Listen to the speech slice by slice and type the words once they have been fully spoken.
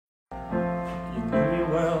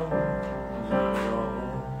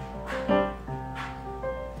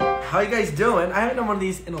How you guys doing? I haven't done one of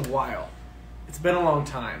these in a while. It's been a long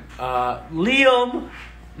time. Liam,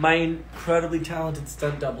 my incredibly talented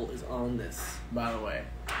stunt double, is on this, by the way.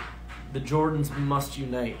 The Jordans must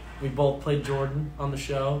unite. We both played Jordan on the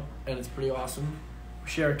show, and it's pretty awesome. We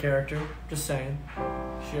share a character. Just saying.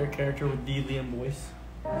 Share a character with the Liam voice.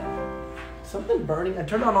 Something burning. I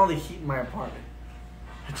turned on all the heat in my apartment.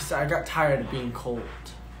 I got tired of being cold.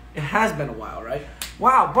 It has been a while, right?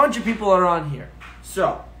 Wow, a bunch of people are on here.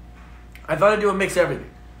 So, I thought I'd do a mix of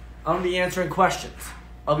everything. I'm going to be answering questions.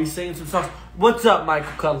 I'll be singing some songs. What's up,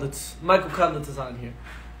 Michael Cutlets? Michael Cutlets is on here.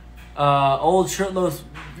 Old shirtless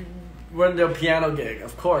running to a piano gig.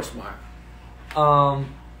 Of course, Mark.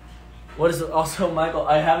 What is it? Also, Michael,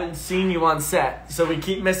 I haven't seen you on set, so we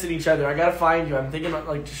keep missing each other. I got to find you. I'm thinking about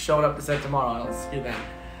like just showing up to set tomorrow. I'll see you then.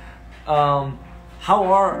 How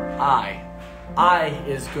are I? I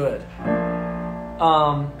is good.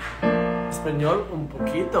 Español un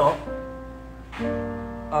poquito.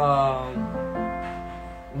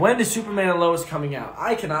 When is Superman and Lois coming out?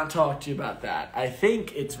 I cannot talk to you about that. I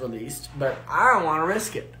think it's released, but I don't want to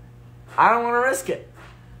risk it.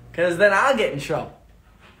 Because then I'll get in trouble.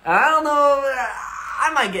 And I don't know,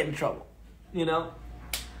 I might get in trouble, you know?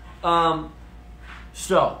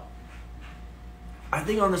 So, I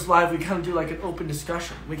think on this live we kind of do like an open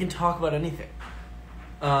discussion. We can talk about anything.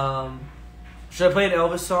 Should I play an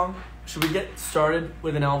Elvis song? Should we get started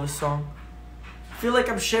with an Elvis song? I feel like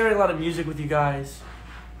I'm sharing a lot of music with you guys.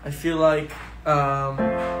 I feel like,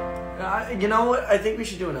 you know what? I think we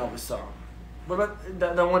should do an Elvis song. What about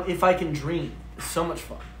the one, If I Can Dream? It's so much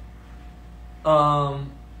fun.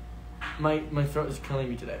 My throat is killing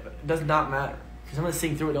me today, but it does not matter. Because I'm going to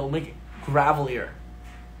sing through it. It'll make it gravelier.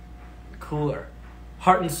 Cooler.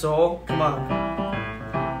 Heart and Soul. Come on.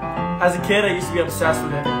 As a kid, I used to be obsessed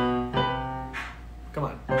with it. Come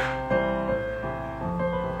on.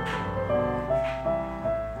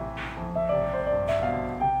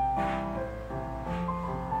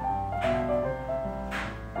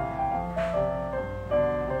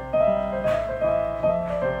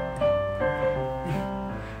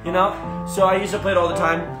 You know? So I used to play it all the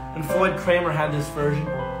time. And Floyd Kramer had this version.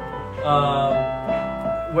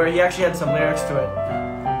 Where he actually had some lyrics to it.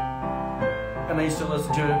 And I used to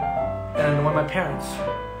listen to it. And one of my parents.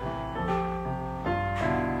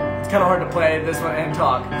 It's kind of hard to play this one and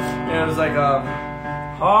talk. And it was like,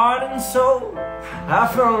 heart and soul, I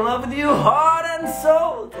fell in love with you, heart and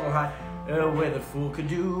soul. A way the fool could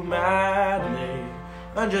do madly,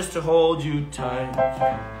 and just to hold you tight.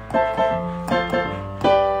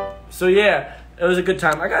 So yeah, it was a good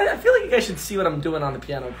time. I feel like you guys should see what I'm doing on the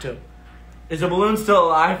piano too. Is the balloon still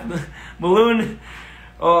alive? Balloon,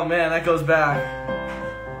 oh man, that goes back.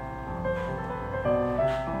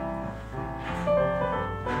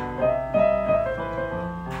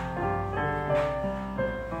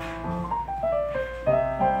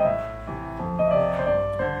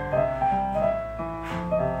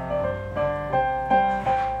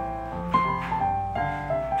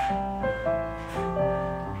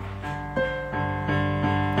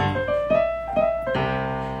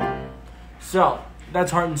 So,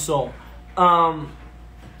 that's Heart and Soul.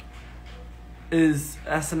 Is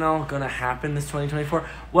SNL gonna happen this 2024?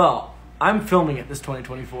 Well, I'm filming it this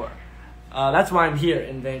 2024. That's why I'm here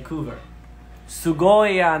in Vancouver.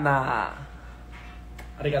 Sugoyana.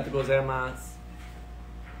 Arigato gozaimasu.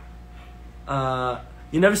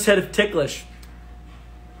 You never said if ticklish.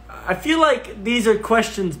 I feel like these are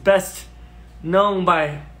questions best known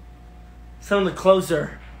by some of the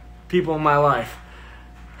closer people in my life.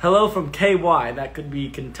 Hello from KY. That could be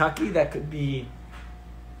Kentucky. That could be,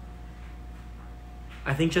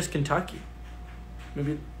 I think, just Kentucky.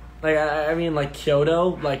 Maybe, like, I mean, like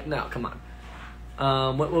Kyoto. Like, no, come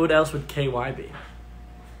on. What else would KY be?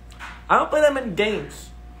 I don't play that many games.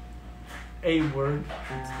 A word.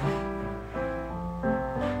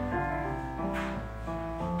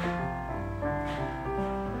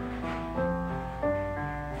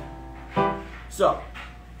 So,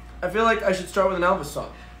 I feel like I should start with an Elvis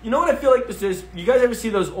song. You know what I feel like this is? You guys ever see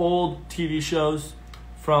those old TV shows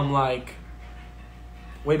from, like,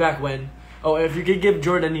 way back when? Oh, if you could give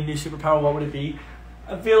Jordan any new superpower, what would it be?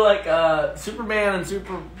 I feel like Superman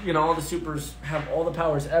and all the supers have all the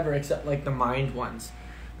powers ever except, like, the mind ones.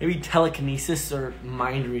 Maybe telekinesis or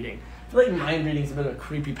mind reading. I feel like mind reading is a bit of a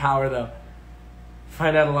creepy power, though. I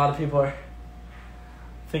find out a lot of people are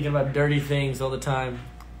thinking about dirty things all the time.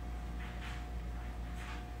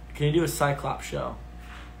 Can you do a Cyclops show?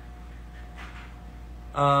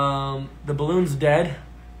 The balloon's dead.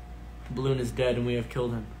 The balloon is dead and we have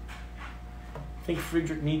killed him. I think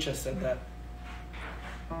Friedrich Nietzsche said that.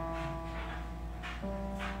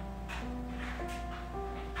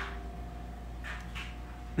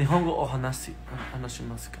 日本語を話し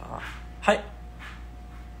ますか？はい。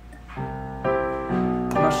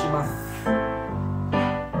話します。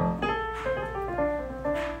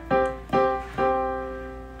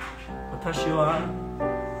私は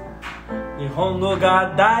日本語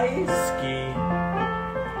が大好き。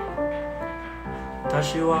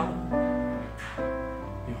私は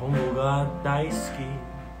日本語が大好き。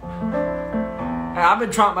I've been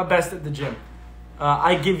trying my best at the gym.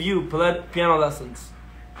 I give you piano lessons.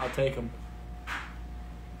 I'll take them.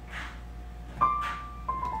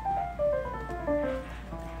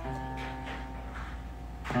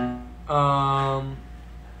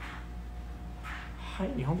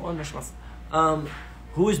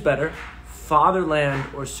 Who is better, Fatherland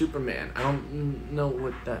or Superman? I don't know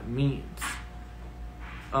what that means.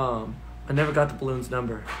 I never got the balloon's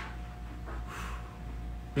number.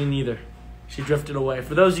 Me neither. She drifted away.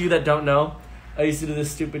 For those of you that don't know, I used to do this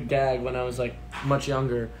stupid gag when I was like much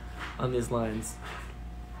younger on these lines.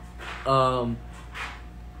 I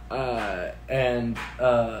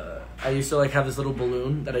used to like have this little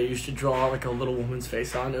balloon that I used to draw like a little woman's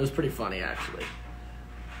face on. It was pretty funny actually.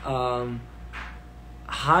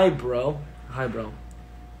 Hi bro. You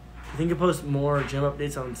think you post more gym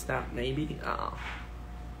updates on Snap? Maybe.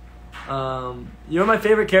 You're my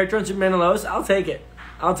favorite character on Superman and Lois? I'll take it.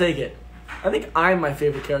 I think I'm my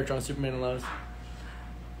favorite character on Superman and Lois.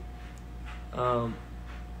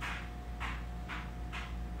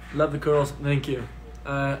 Love the curls. Thank you.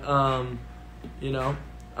 My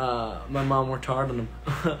mom worked hard on them.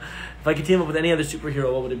 If I could team up with any other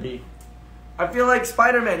superhero, what would it be? I feel like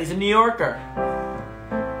Spider-Man. He's a New Yorker.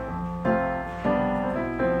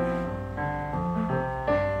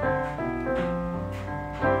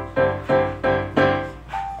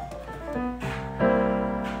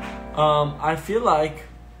 I feel like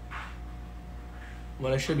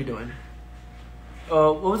what I should be doing.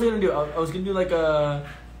 What was I gonna do? I was gonna do like an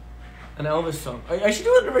Elvis song. I should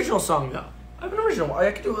do an original song though. I have an original one.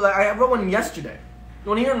 I could do. Like, I wrote one yesterday. You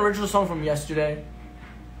want to hear an original song from yesterday?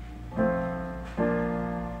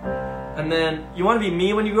 And then you want to be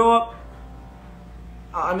me when you grow up?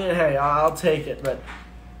 I mean, hey, I'll take it. But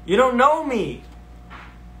you don't know me.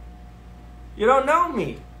 You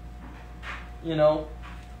know.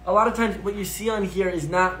 A lot of times what you see on here is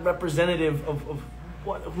not representative of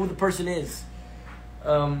who the person is.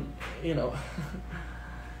 In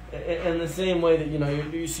the same way that,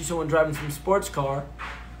 you see someone driving some sports car,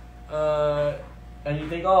 and you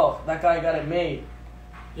think, oh, that guy got it made.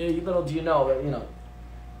 Yeah, little do you know that,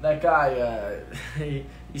 that guy,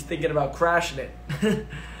 he's thinking about crashing it.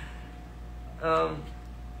 I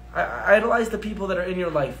idolize the people that are in your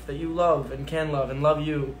life, that you love and can love and love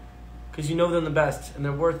you. Because you know them the best, and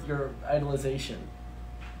they're worth your idolization.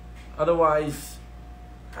 Otherwise,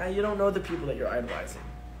 you don't know the people that you're idolizing.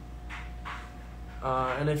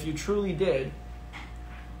 And if you truly did,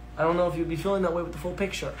 I don't know if you'd be feeling that way with the full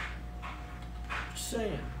picture. Just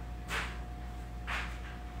saying.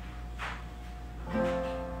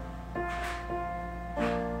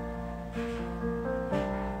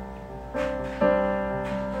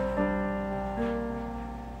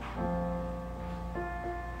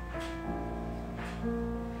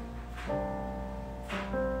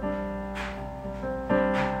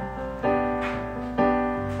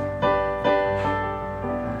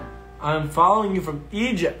 I'm following you from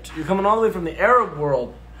Egypt. You're coming all the way from the Arab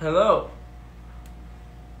world. Hello.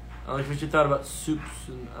 I like what you thought about soups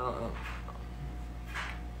and I don't know.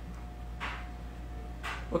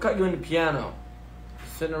 What got you into piano?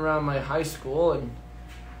 Sitting around my high school and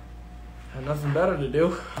had nothing better to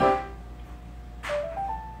do.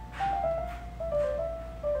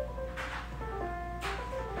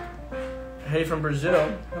 Hey from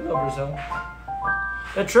Brazil. Hello, Brazil.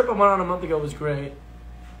 That trip I went on a month ago was great.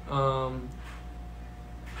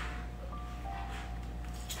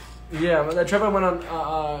 That trip I went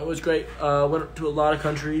on was great. Went to a lot of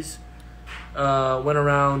countries. Went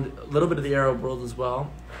around a little bit of the Arab world as well,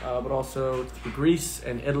 but also to Greece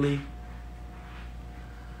and Italy.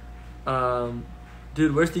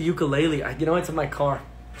 Dude, where's the ukulele? It's in my car.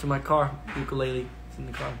 Ukulele. It's in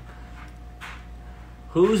the car.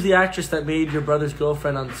 Who's the actress that made your brother's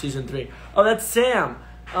girlfriend on season 3? Oh, that's Sam.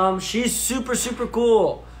 She's super, super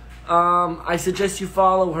cool. I suggest you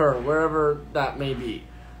follow her wherever that may be.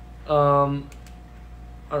 All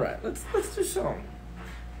right, let's do a song.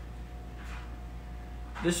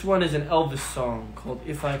 This one is an Elvis song called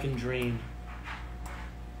 "If I Can Dream."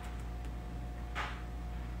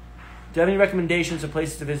 Do you have any recommendations of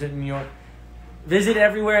places to visit in New York? Visit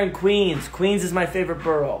everywhere in Queens. Queens is my favorite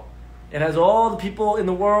borough. It has all the people in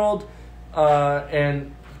the world,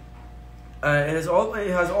 and It has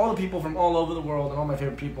all the people from all over the world and all my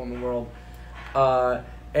favorite people in the world.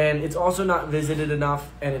 And it's also not visited enough,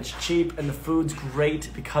 and it's cheap, and the food's great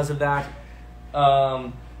because of that.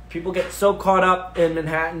 People get so caught up in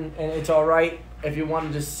Manhattan, and it's all right if you want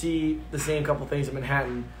to just see the same couple things in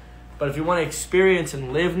Manhattan. But if you want to experience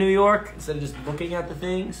and live New York instead of just looking at the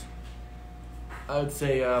things, I would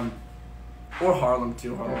say, or Harlem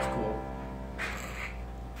too. Harlem's cool.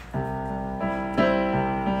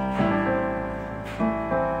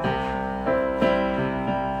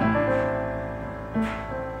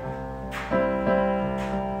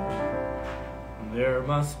 There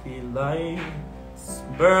must be lights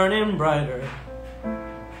burning brighter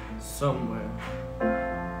somewhere.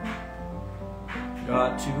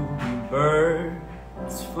 Got to be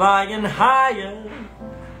birds flying higher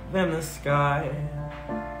than the sky,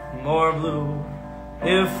 more blue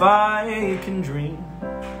if I can dream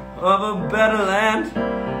of a better land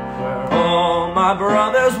where all my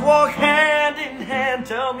brothers walk hand in hand.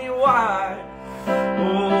 Tell me why,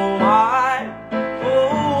 oh why,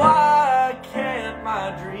 oh why can't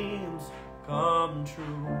my dreams come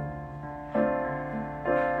true?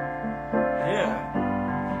 Yeah,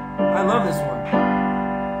 I love this one.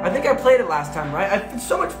 I think I played it last time, right? It's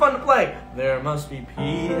so much fun to play. There must be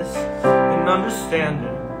peace and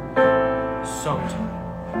understanding sometime.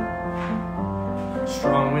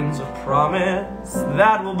 Strong winds of promise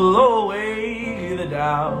that will blow away the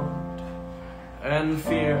doubt and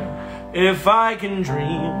fear. If I can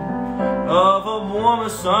dream of a warmer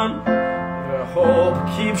sun where hope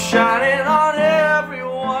keeps shining on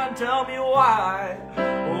everyone, tell me why,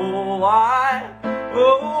 oh why,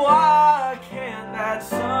 oh why can't that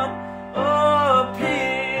sun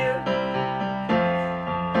appear?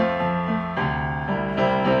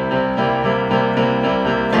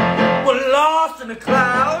 We're lost in a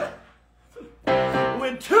cloud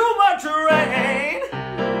with too much rain.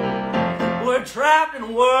 We're trapped in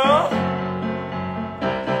a world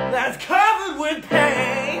that's covered with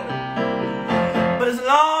pain. But as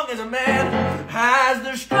long as a man has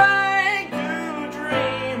the strength to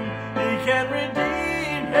dream, he can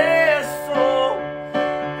redeem his soul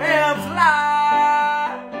and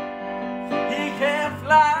fly. He can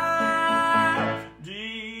fly.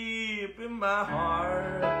 Deep in my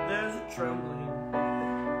heart there's a trembling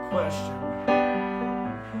question.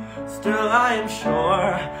 Still I am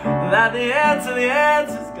sure that the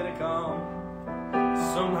answer's gonna come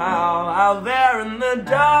somehow out there in the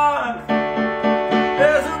dark.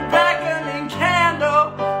 There's a beckoning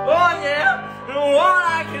candle, oh yeah, and all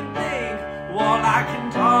I can think, all I can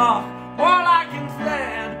talk, all I can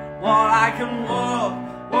stand, all I can walk,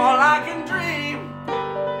 all I can dream.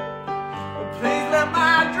 Please let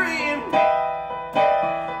my dream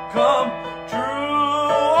come true.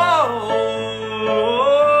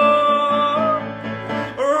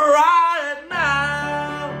 Right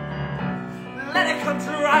now, let it come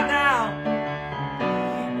true right now.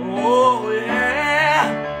 Oh yeah,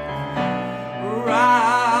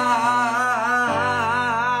 right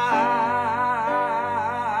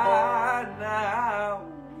now.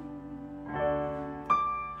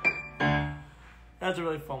 That's a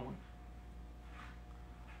really fun one.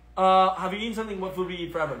 Have you eaten something? What food we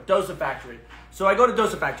eat forever? Dosa Factory. So I go to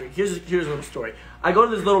Dosa Factory. Here's a little story. I go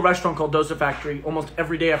to this little restaurant called Dosa Factory almost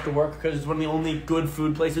every day after work because it's one of the only good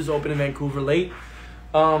food places open in Vancouver late.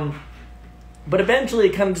 But eventually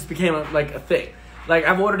it kind of just became a thing. Like,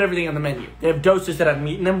 I've ordered everything on the menu. They have dosas that I've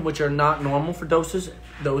eaten them, which are not normal for dosas.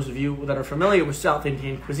 Those of you that are familiar with South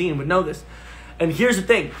Indian cuisine would know this. And here's the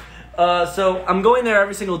thing. So I'm going there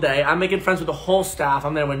every single day. I'm making friends with the whole staff.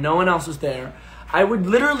 I'm there when no one else is there. I would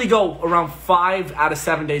literally go around 5 out of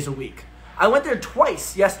 7 days a week. I went there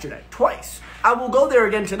twice yesterday. Twice. I will go there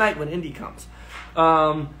again tonight when Indy comes.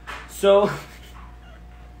 So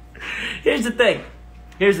here's the thing.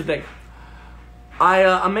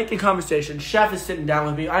 I'm making conversation. Chef is sitting down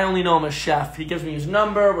with me. I only know him as Chef. He gives me his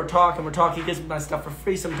number. We're talking. He gives me my stuff for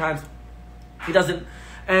free sometimes. He doesn't.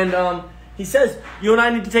 And he says, you and I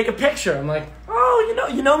need to take a picture. I'm like, oh,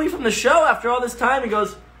 you know me from the show after all this time. He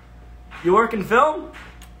goes, you work in film?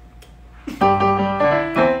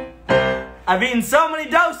 I've eaten so many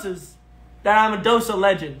dosas that I'm a dosa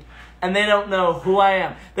legend. And they don't know who I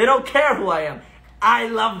am. They don't care who I am. I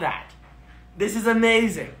love that. This is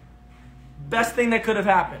amazing. Best thing that could have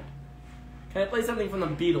happened. Can I play something from the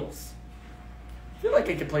Beatles? I feel like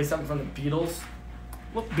I could play something from the Beatles.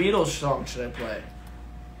 What Beatles song should I play?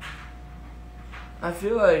 I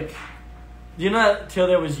feel like... Till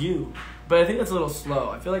There Was You. But I think that's a little slow.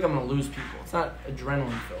 I feel like I'm going to lose people. It's not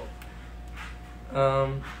adrenaline filled.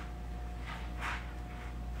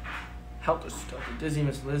 Helter Skelter, Dizzy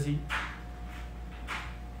Miss Lizzy.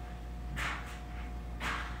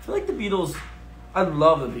 I feel like the Beatles, I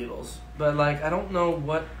love the Beatles, but like I don't know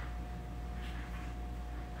what.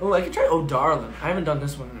 Oh, I could try Oh Darling. I haven't done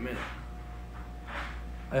this one in a minute.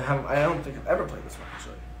 I don't think I've ever played this one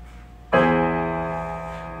actually.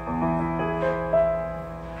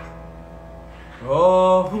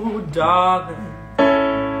 Oh darling,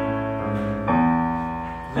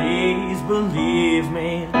 please believe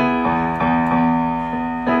me,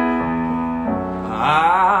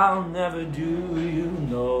 I'll never do you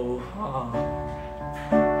no harm.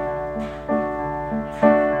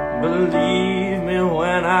 Believe me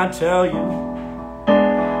when I tell you,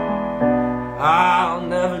 I'll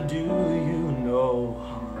never do you no harm.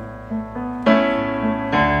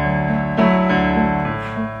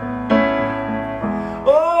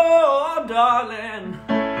 Oh, darling,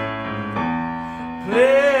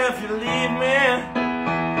 if you leave me,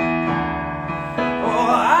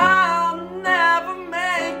 oh, I'll never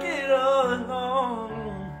make it alone.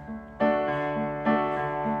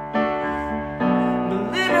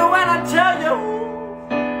 Believe me when I tell you,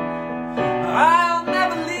 I'll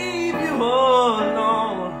never leave you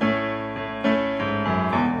alone.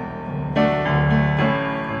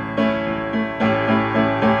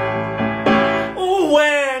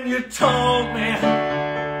 When you told me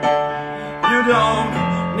you don't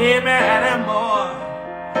need me anymore,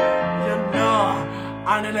 you know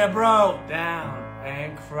I nearly broke down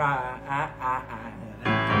and cried.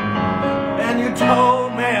 And you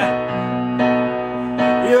told me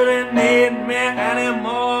you didn't need me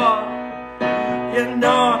anymore, you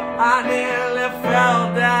know I nearly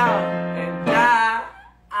fell down and died.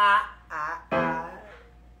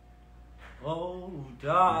 Oh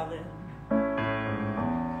darling,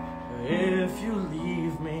 if you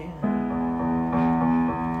leave me,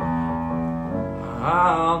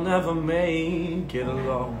 I'll never make it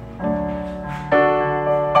alone.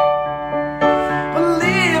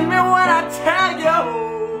 Believe me when I tell you,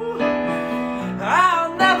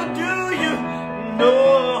 I'll never do you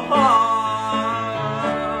no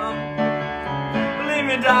harm. Believe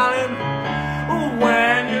me, darling,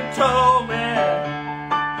 when you told me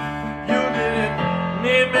you didn't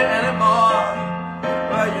need me anymore,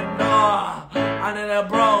 well, you know I nearly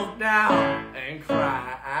broke down and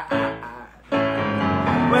cried.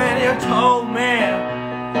 When you told me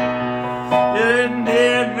you didn't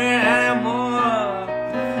need me anymore,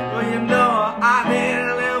 well, you know I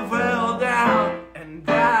nearly fell down and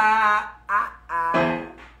died.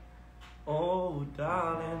 Oh,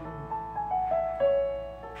 darling,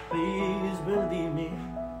 please believe me,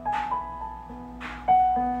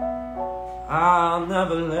 I'll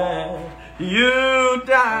never let you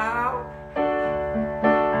down.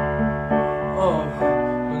 Oh,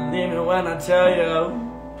 believe me when I tell you,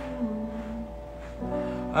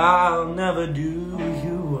 I'll never do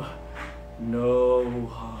you no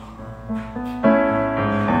harm.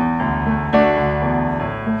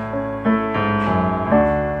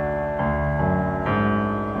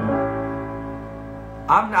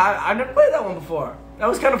 I've never played that one before. That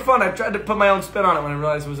was kind of fun. I tried to put my own spin on it when I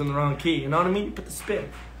realized it was in the wrong key. You know what I mean? You put the spin.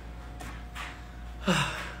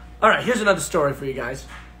 Alright, here's another story for you guys.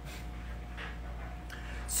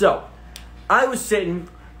 So, I was sitting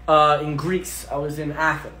in Greece. I was in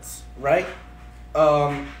Athens, right?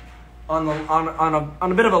 On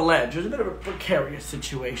a bit of a ledge. It was a bit of a precarious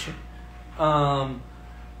situation,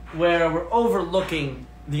 where we're overlooking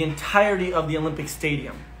the entirety of the Olympic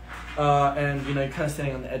Stadium, and you know, you're kind of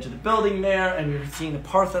standing on the edge of the building there, and you're seeing the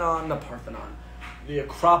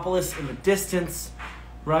Acropolis in the distance,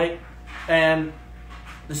 right? And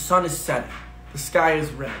the sun is setting. The sky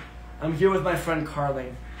is red. I'm here with my friend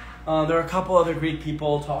Carly. There are a couple other Greek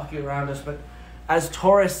people talking around us, but as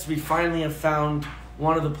tourists, we finally have found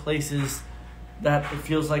one of the places that it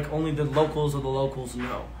feels like only the locals of the locals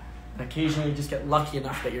know. And occasionally you just get lucky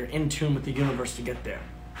enough that you're in tune with the universe to get there.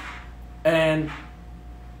 And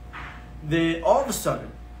all of a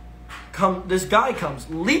sudden, this guy comes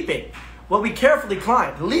leaping, what we carefully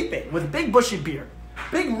climbed, leaping with big bushy beard,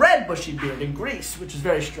 big red bushy beard in Greece, which is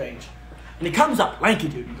very strange. And he comes up, lanky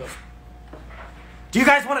dude, and goes, "Do you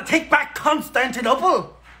guys want to take back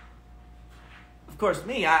Constantinople?" Of course,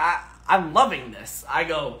 me, I'm loving this. I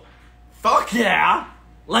go, "Fuck yeah,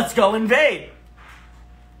 let's go invade."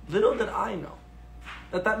 Little did I know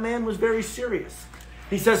that man was very serious.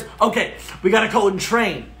 He says, "Okay, we got to go and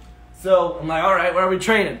train." So I'm like, "All right, where are we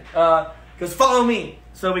training?" Goes, "Follow me."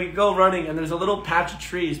 So we go running, and there's a little patch of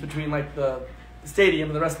trees between like the stadium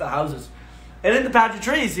and the rest of the houses. And in the patch of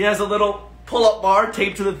trees, he has a little pull-up bar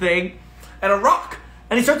taped to the thing and a rock.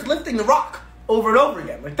 And he starts lifting the rock over and over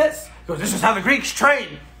again, like this. He goes, "This is how the Greeks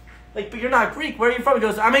train." Like, "But you're not Greek. Where are you from?" He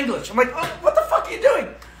goes, "I'm English." I'm like, "Oh, what the fuck are you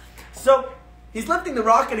doing?" So he's lifting the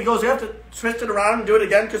rock, and he goes, you have to twist it around and do it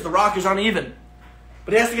again because the rock is uneven.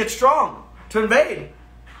 But he has to get strong to invade,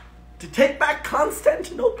 to take back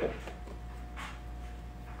Constantinople.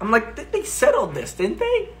 I'm like, they settled this, didn't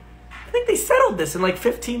they? I think they settled this in like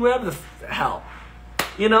 15, whatever the hell.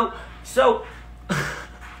 You know? So,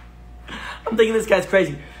 I'm thinking this guy's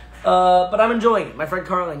crazy. But I'm enjoying it. My friend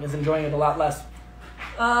Carling is enjoying it a lot less.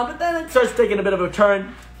 But then it starts taking a bit of a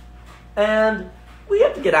turn. And we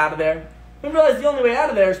have to get out of there. We realize the only way out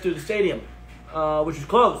of there is through the stadium, which is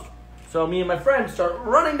closed. So me and my friend start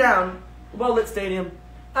running down the well-lit stadium,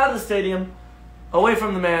 out of the stadium, away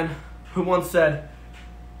from the man who once said,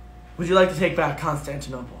 would you like to take back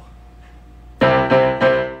Constantinople?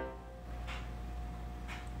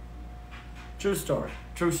 True story.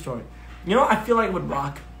 True story. You know, I feel like I would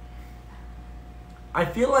rock. I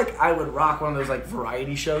feel like I would rock one of those like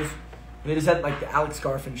variety shows. They just had like the Alex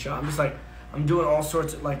Garfin show. I'm just like, I'm doing all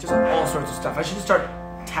sorts of like just all sorts of stuff. I should just start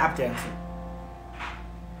tap dancing.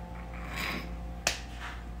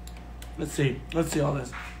 Let's see all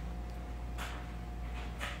this.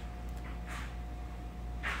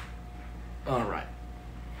 All right.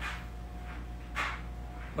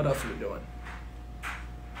 What else are we doing?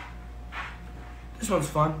 This one's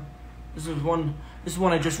fun. This is one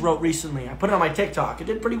I just wrote recently. I put it on my TikTok. It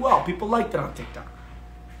did pretty well. People liked it on TikTok.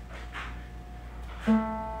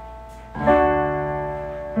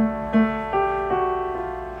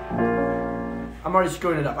 I'm already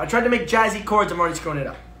screwing it up. I tried to make jazzy chords. I'm already screwing it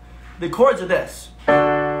up. The chords are this.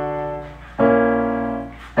 And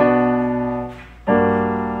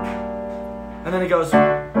then it goes.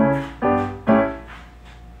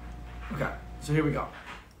 Okay, so here we go.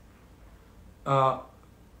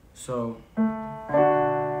 So.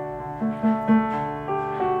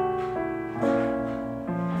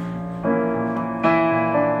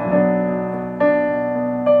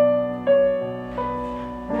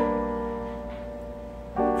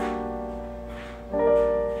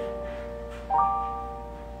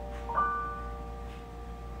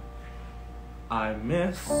 I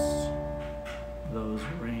miss those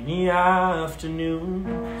rainy afternoons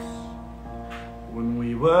when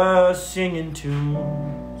we were singing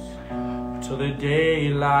tunes till the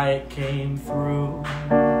daylight came through.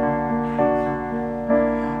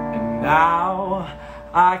 And now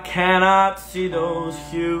I cannot see those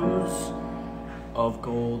hues of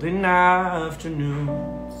golden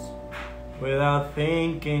afternoons without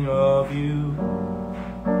thinking of you.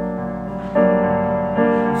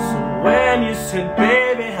 When you said,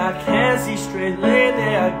 baby, I can't see straight lately,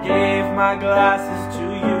 I gave my glasses to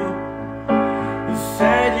you. You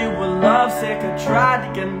said you were lovesick, I tried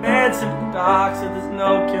to get medicine from the doc, said there's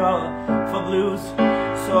no cure for blues.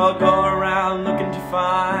 So I'll go around looking to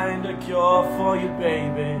find a cure for you,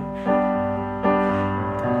 baby.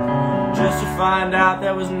 Just to find out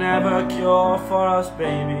there was never a cure for us,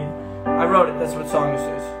 baby. I wrote it, that's what song this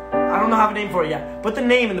is. I don't know how to name for it yet. Put the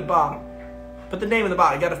name in the bottom. Put the name in the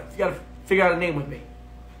bottom. You gotta figure out a name with me.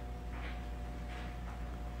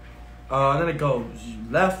 Then it goes, you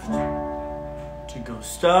left to go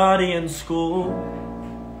study in school.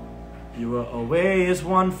 You were always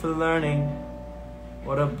one for learning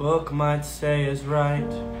what a book might say is right.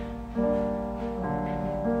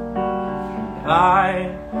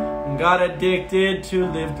 I got addicted to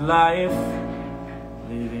lived life,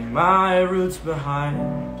 leaving my roots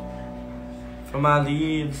behind for my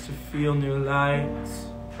leaves to feel new lights.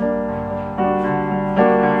 So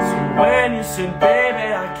when you said,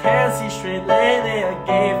 baby, I can't see straight lately, I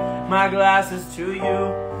gave my glasses to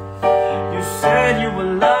you. You said you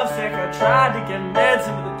were lovesick, I tried to get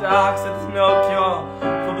medicine, but the doc said there's no cure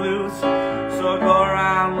for blues. So I go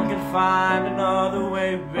around looking to find another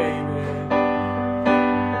way, baby,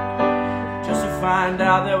 just to find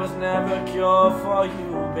out there was never a cure for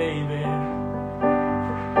you, baby.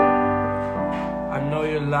 I know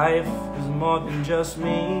your life is more than just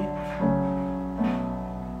me,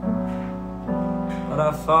 but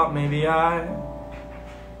I thought maybe I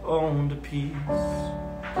owned a piece.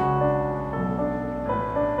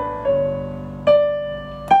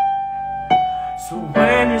 So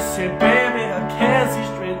when you said, baby, I can't see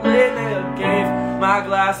straight lately, I gave my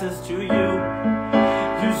glasses to you.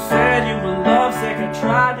 You said you were lovesick, I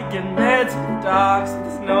tried to get meds from the docs, and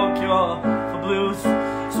there's no cure for blues.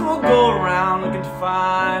 So we'll go around looking to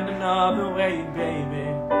find another way, baby,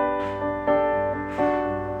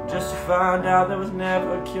 just to find out there was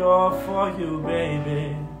never a cure for you,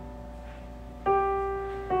 baby.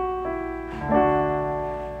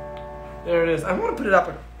 There it is. I want to put it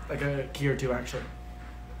up like a key or two, actually.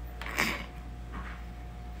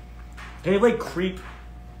 Can you play Creep?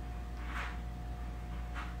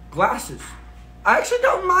 Glasses. I actually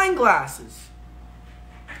don't mind glasses.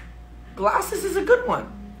 Glasses is a good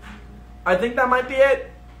one. I think that might be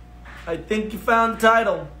it. I think you found the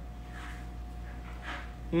title.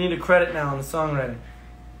 You need a credit now on the songwriting.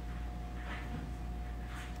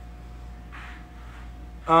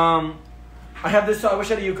 I have this song. I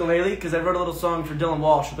wish I had a ukulele because I wrote a little song for Dylan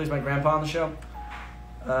Walsh, who plays my grandpa on the show.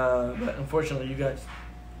 But unfortunately, you guys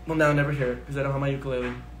will now never hear it because I don't have my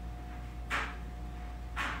ukulele.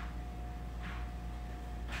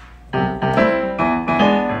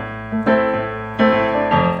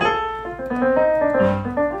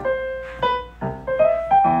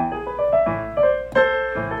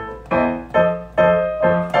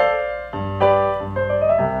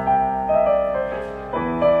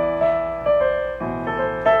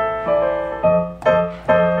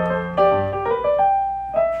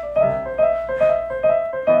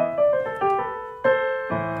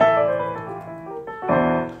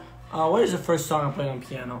 What is the first song I played on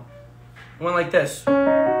piano? It went like this.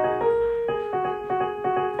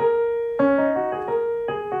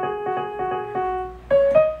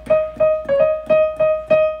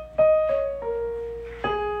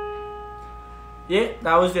 Yeah,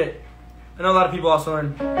 that was it. I know a lot of people also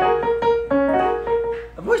learn.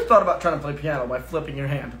 I've always thought about trying to play piano by flipping your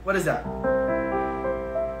hand. What is that?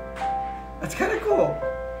 That's kind of cool.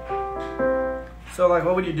 So, like,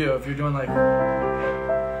 what would you do if you're doing like...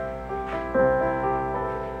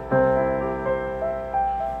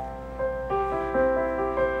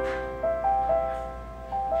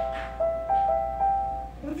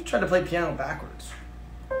 Try to play piano backwards.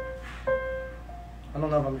 I don't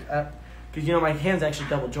know if I'm... Because, you know, my hand's actually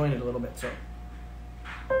double jointed a little bit, so...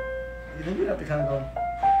 You think we'd have to kind of go...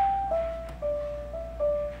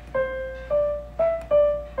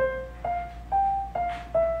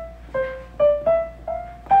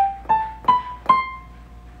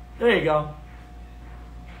 There you go.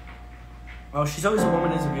 Oh, She's Always a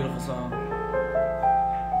Woman is a beautiful song.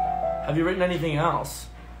 Have you written anything else?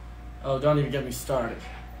 Oh, don't even get me started.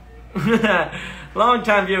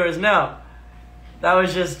 Long-time viewers know. That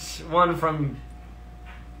was just one from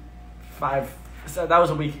 5... So that was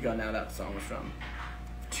a week ago now that song was from.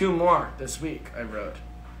 2 more this week I wrote.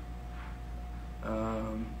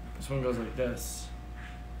 This one goes like this.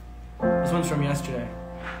 This one's from yesterday.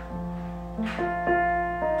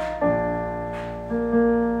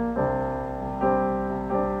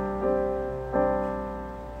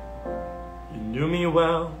 You knew me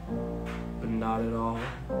well, but not at all.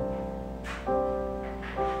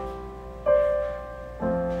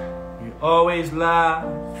 You always laughed,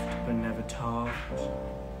 but never talked.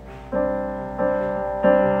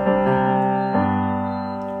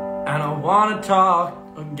 And I wanna talk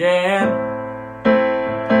again,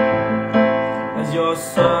 as your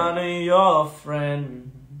son or your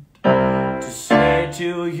friend, to say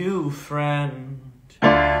to you, friend,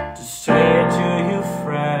 to say to you,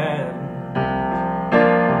 friend.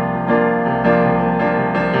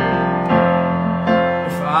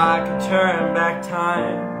 If I could turn back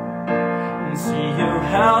time and see you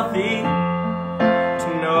healthy, to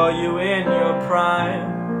know you in your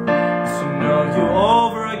prime, to know you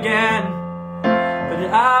over again. But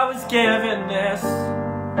I was given this,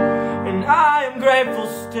 and I am grateful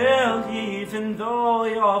still, even though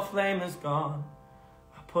your flame is gone.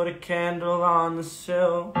 I put a candle on the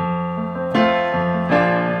sill.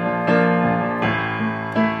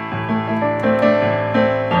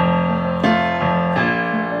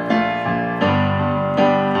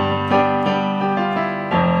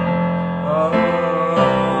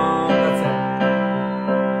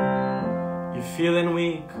 Feeling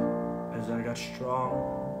weak as I got strong.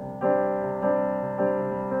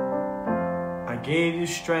 I gave you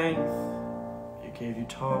strength, you gave you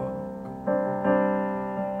talk.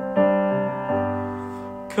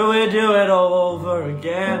 Could we do it all over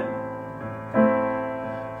again?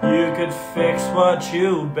 You could fix what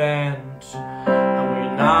you bent, and we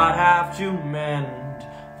not have to mend.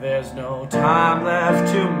 There's no time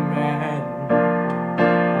left to mend.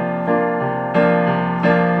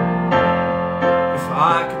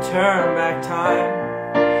 I could turn back time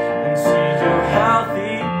and see you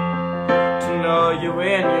healthy, to know you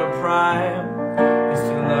in your prime, is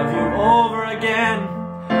to love you over again.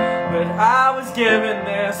 But I was given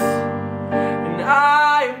this, and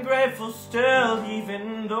I am grateful still,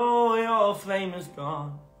 even though your flame is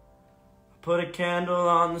gone. I put a candle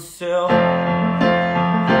on the sill.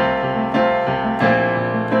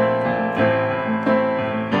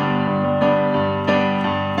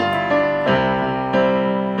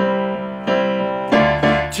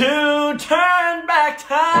 To turn back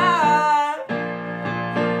time,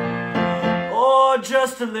 or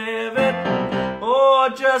just to live it,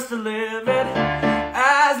 oh, just to live it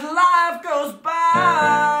as life goes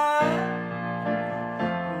by.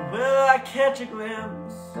 Will I catch a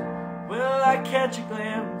glimpse? Will I catch a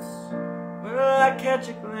glimpse? Will I catch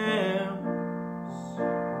a glimpse?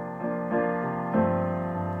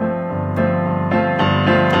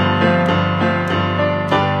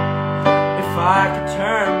 If I could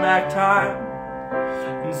turn back time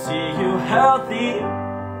and see you healthy,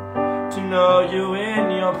 to know you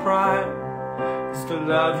in your prime, is to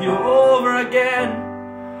love you over again.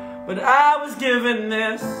 But I was given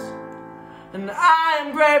this, and I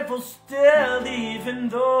am grateful still, even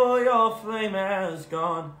though your flame has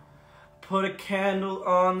gone. Put a candle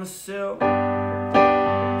on the sill. I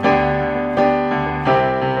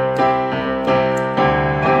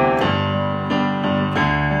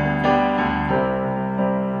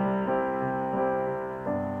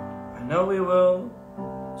know we will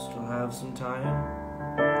still have some time.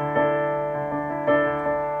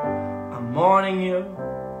 I'm mourning you,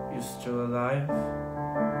 you're still alive.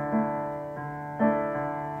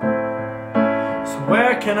 So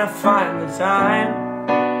where can I find the time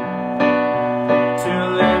to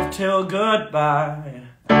live till goodbye?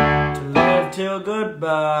 To live till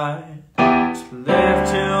goodbye. To live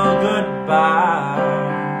till goodbye.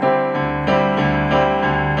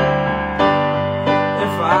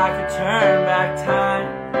 If I could turn back time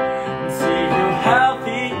and see you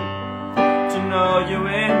healthy, to know you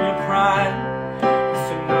in your prime, is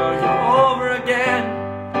to know you over again.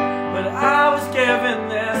 But I was given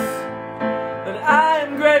this, but I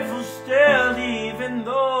am grateful still, even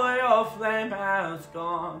though your flame has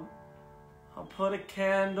gone. I'll put a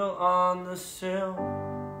candle on the sill.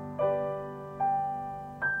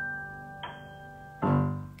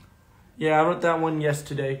 Yeah, I wrote that one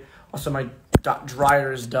yesterday. Also, my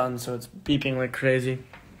dryer is done, so it's beeping like crazy.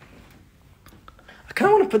 I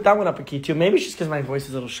kind of want to put that one up a key too. Maybe it's just because my voice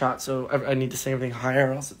is a little shot, so I need to sing everything higher,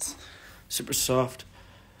 or else it's super soft.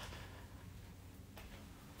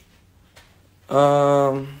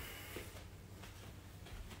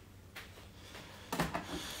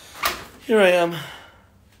 Here I am.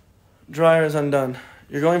 Dryer is undone.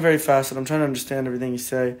 You're going very fast, and I'm trying to understand everything you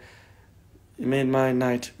say. You made my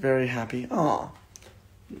night very happy. Aw.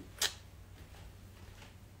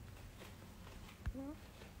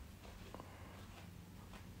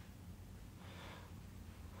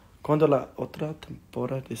 ¿Cuándo la otra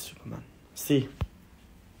temporada de Superman? Sí.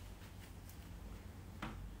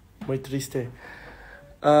 Muy triste.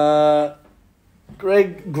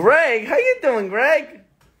 Greg, how you doing, Greg?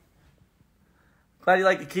 Glad you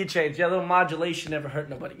like the key change. Yeah, a little modulation never hurt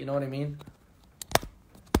nobody. You know what I mean?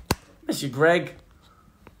 Miss you, Greg.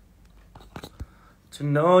 To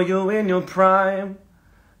know you in your prime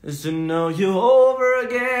is to know you over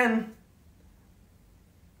again.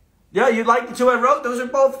 Yeah, you like the two I wrote? Those are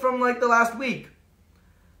both from like the last week.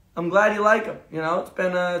 I'm glad you like them. You know, it's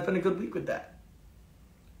been a good week with that.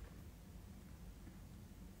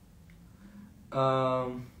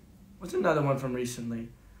 What's another one from recently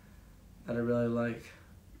that I really like?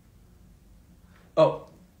 Oh,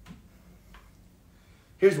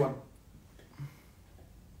 here's one.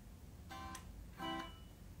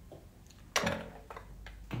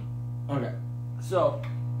 Okay, so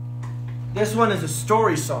this one is a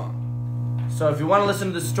story song. So if you want to listen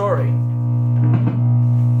to the story,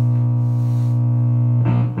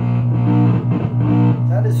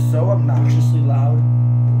 that is so obnoxiously loud.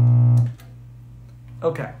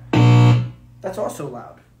 Okay, that's also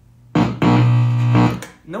loud.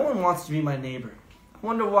 No one wants to be my neighbor. I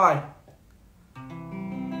wonder why.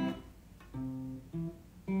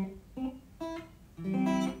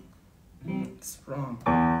 It's wrong.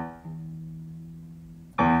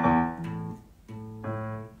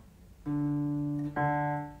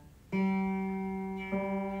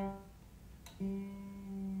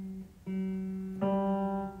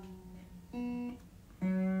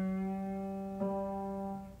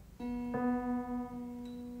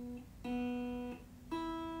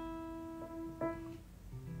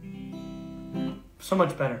 So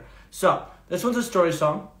much better. So, this one's a story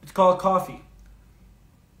song. It's called Coffee.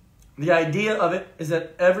 The idea of it is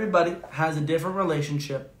that everybody has a different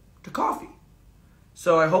relationship to coffee.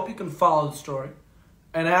 So I hope you can follow the story.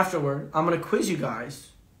 And afterward, I'm going to quiz you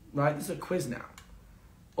guys, right? This is a quiz now.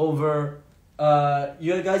 Over,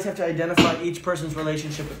 you guys have to identify each person's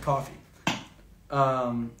relationship with coffee.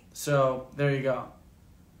 So, there you go.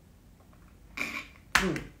 I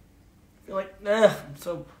feel like, I'm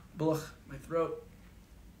so, blech, my throat.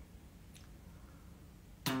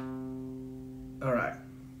 All right.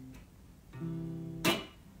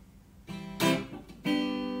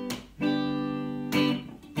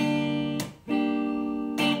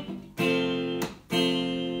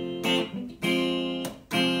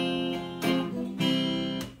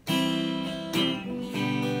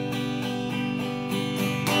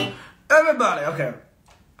 everybody. Okay.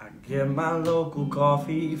 I get my local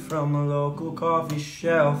coffee from a local coffee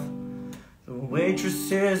shelf. The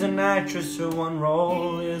waitress is an actress, her one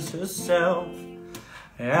role is herself.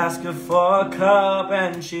 I ask her for a cup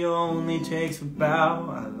and she only takes a bow.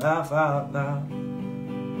 I laugh out loud.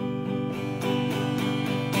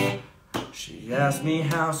 She asks me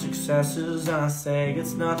how success is and I say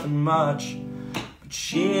it's nothing much. But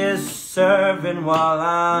she is serving while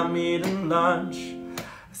I'm eating lunch.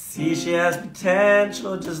 I see she has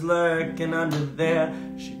potential just lurking under there.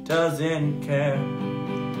 She doesn't care.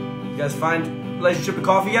 You guys find a relationship with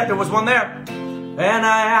coffee yet? There was one there. And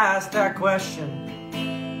I asked that question.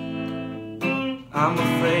 I'm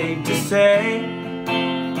afraid to say,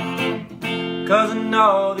 'cause I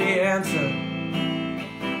know the answer.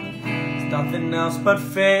 It's nothing else but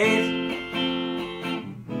fate.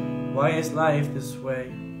 Why is life this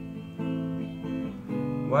way?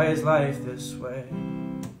 Why is life this way?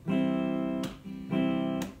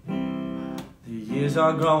 The years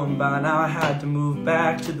are going by, now I had to move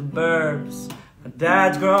back to the burbs. My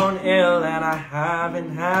dad's grown ill and I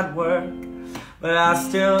haven't had work. But I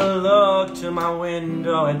still look to my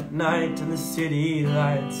window at night and the city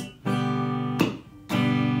lights.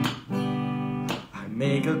 I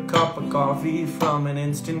make a cup of coffee from an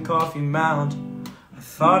instant coffee mount. I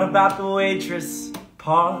thought about the waitress,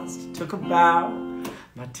 paused, took a bow.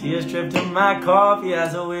 My tears dripped in my coffee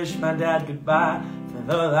as I wished my dad goodbye for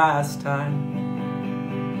the last time.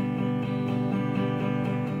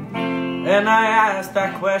 And I asked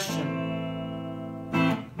that question.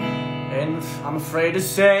 And I'm afraid to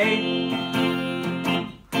say,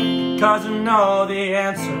 'cause I know the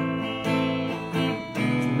answer.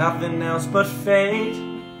 It's nothing else but fate.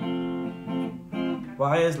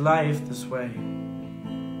 Why is life this way?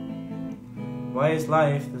 Why is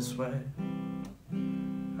life this way?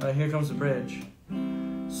 Here comes the bridge.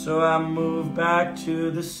 So I moved back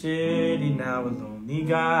to the city, now a lonely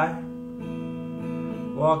guy.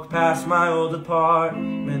 Walk past my old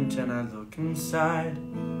apartment and I look inside.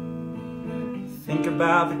 Think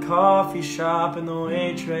about the coffee shop and the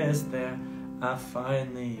waitress there. I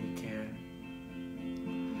finally care.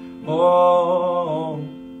 Oh,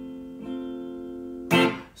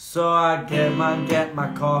 so I get my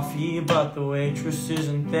coffee, but the waitress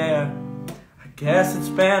isn't there. I guess it's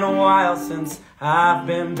been a while since I've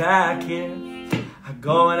been back here. I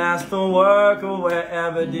go and ask the worker,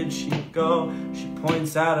 wherever did she go? She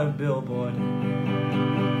points out a billboard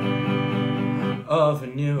of a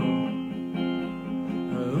new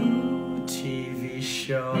TV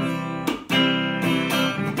show.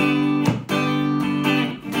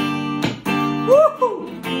 Woo!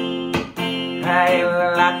 Hey,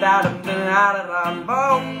 la da da da da da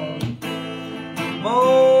boom,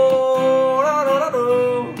 boom, da da da do,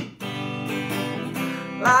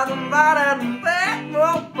 la da da da boom,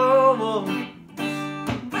 boom,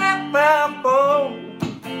 boom, boom, boom.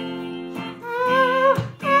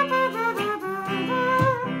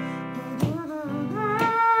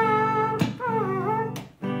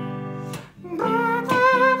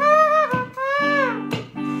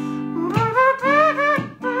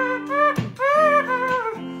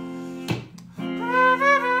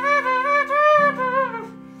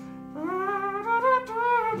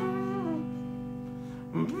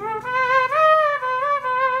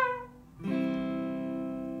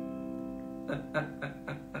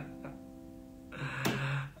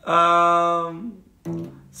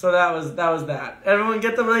 So that was that. Everyone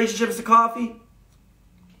get the relationships to coffee?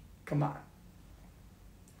 Come on.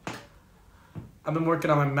 I've been working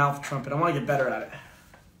on my mouth trumpet. I want to get better at it.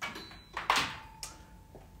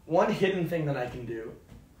 One hidden thing that I can do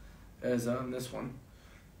is this one.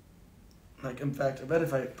 Like, in fact, I bet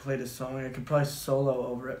if I played a song, I could probably solo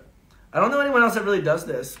over it. I don't know anyone else that really does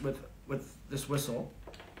this with this whistle.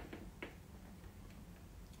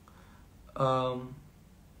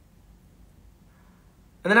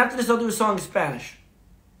 And then after this, I'll do a song in Spanish.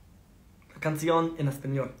 A canción en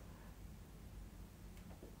español.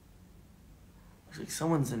 Looks like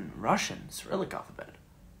someone's in Russian, Cyrillic alphabet.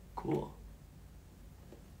 Cool.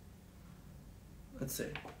 Let's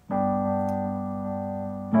see. I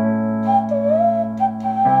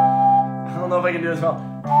don't know if I can do it as well.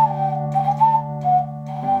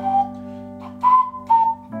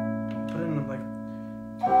 Put it in like...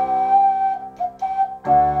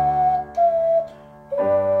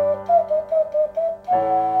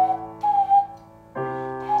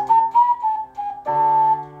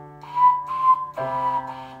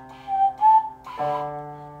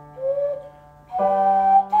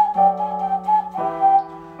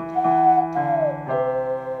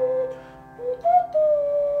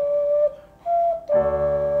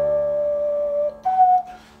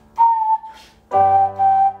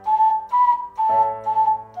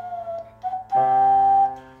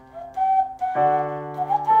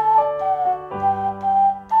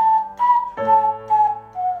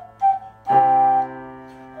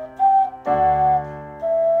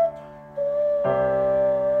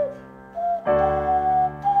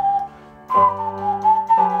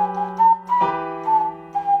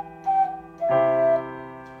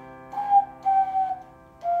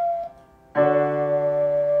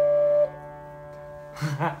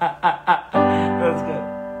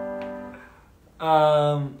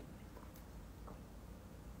 Yeah.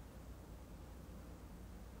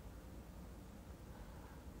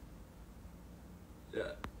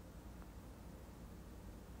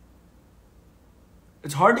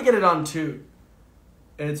 It's hard to get it on tune.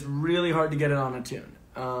 It's really hard to get it on a tune.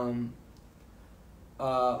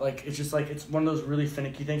 Like it's just like it's one of those really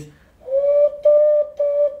finicky things.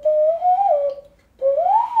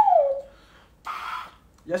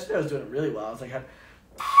 Yesterday I was doing it really well. I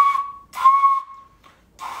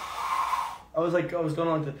was like, I was going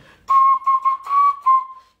on to,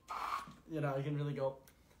 I can really go.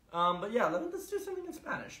 But yeah, let's do something in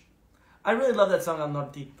Spanish. I really love that song El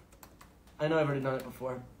Norte. I know I've already done it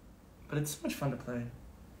before, but it's so much fun to play.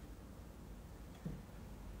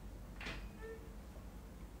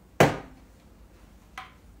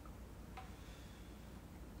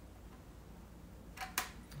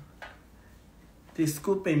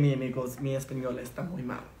 Disculpen, amigos, mi español está muy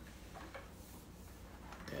mal.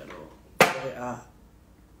 Pero voy a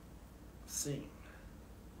sing.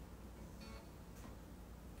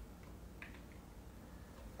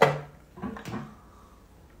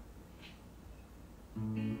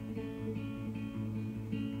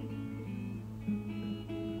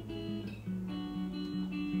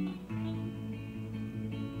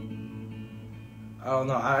 Oh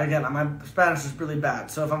no, again, my Spanish is really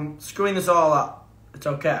bad, so if I'm screwing this all up, it's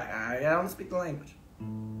okay. I don't speak the language.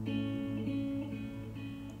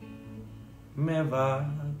 Me va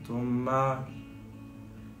a tomar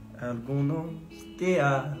algunos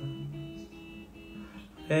días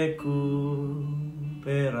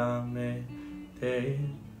recuperarme de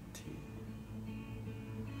ti.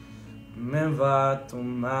 Me va a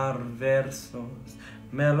tomar versos,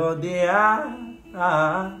 melodías,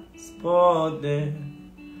 poder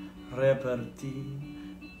repartir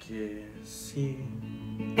que sí.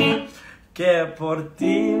 Que por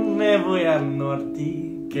ti me voy al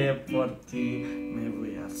norte, que por ti me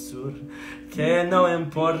voy al sur, que no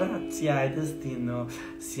importa si hay destino,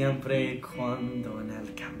 siempre y cuando en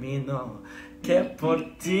el camino, que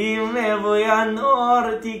por ti me voy al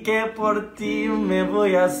norte, que por ti me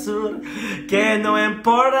voy al sur, que no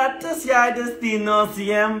importa si hay destino,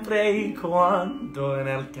 siempre y cuando en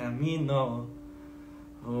el camino.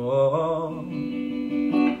 Oh,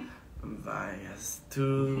 vayas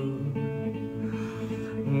tú,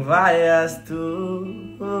 vayas tú,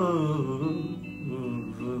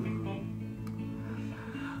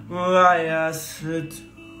 vayas tú,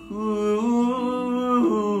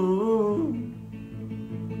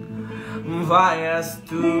 vayas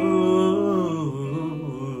tú,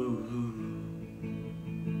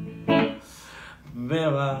 me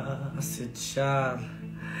vas a echar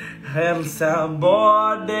el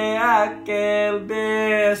sabor de aquel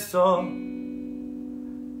beso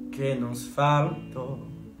que nos faltó.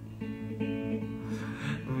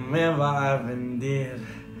 Me va a vender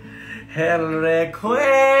el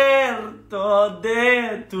recuerdo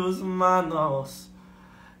de tus manos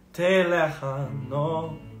te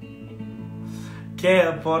lejano.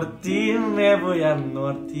 Que por ti me voy al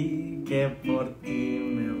norte, que por ti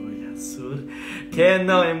me voy al sur, que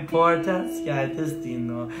no importa si hay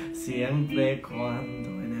destino, siempre y cuando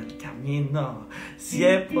en el camino. Si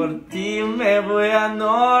por ti me voy al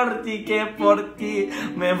norte, que por ti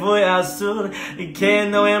me voy al sur, que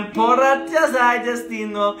no importa si hay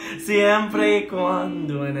destino, siempre y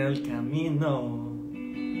cuando en el camino.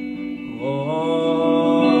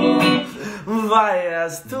 Oh,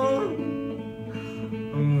 vayas tú,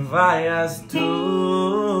 vayas tú.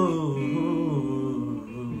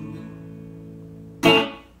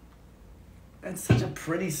 It's such a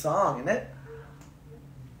pretty song, isn't it?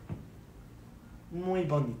 Muy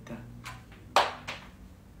bonita.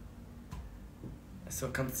 Esa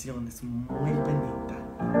canción es muy bonita.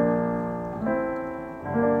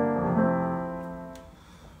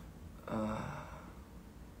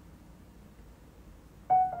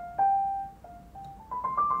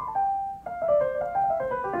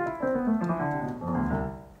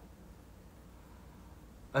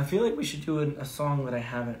 I feel like we should do a song that I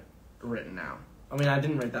haven't written now. I mean, I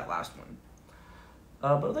didn't write that last one.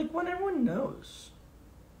 But like one everyone knows.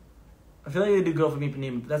 I feel like they do Go For Me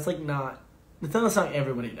Panima, but that's like not... It's not a song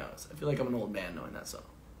everybody knows. I feel like I'm an old man knowing that song.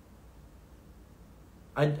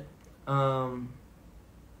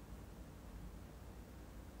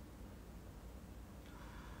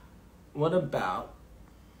 What about...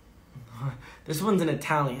 This one's in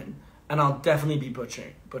Italian, and I'll definitely be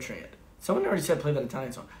butchering it. Someone already said play that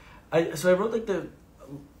Italian song. So I wrote like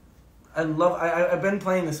I've been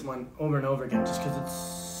playing this one over and over again just because it's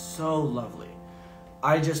so lovely.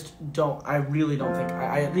 I just don't, I really don't think,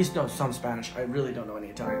 I at least know some Spanish. I really don't know any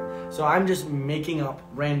Italian. So I'm just making up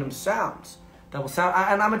random sounds that will sound,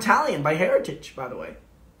 and I'm Italian by heritage, by the way.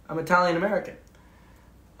 I'm Italian American.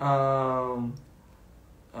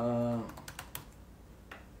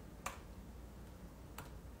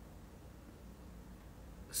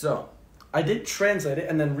 So I did translate it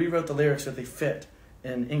and then rewrote the lyrics so they fit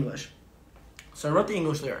in English. So I wrote the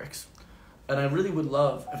English lyrics, and I really would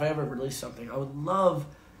love, if I ever release something, I would love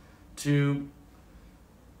to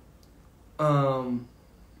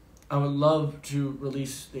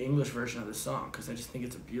release the English version of this song, because I just think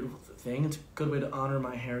it's a beautiful thing. It's a good way to honor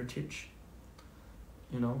my heritage,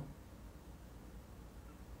 you know.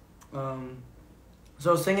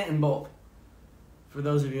 So sing it in both, for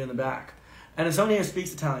those of you in the back. And if someone here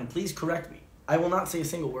speaks Italian, please correct me. I will not say a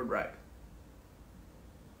single word right.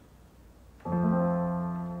 All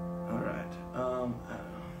right.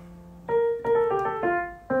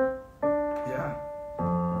 Yeah.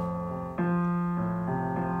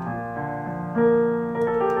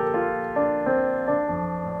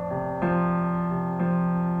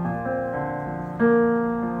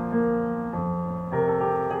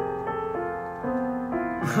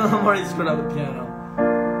 I'm already screwed up the piano.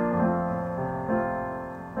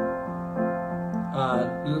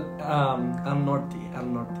 Al norte.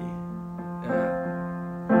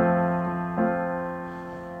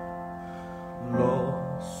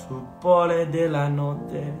 Lo sudore della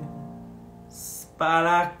notte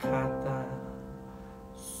spalancata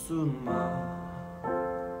sul mare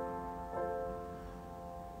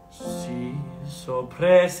si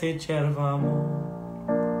sorprese c'eravamo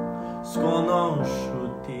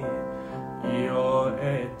sconosciuti io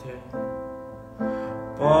e te.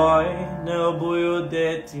 Poi nel buio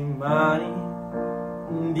detti mani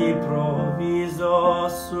d'improvviso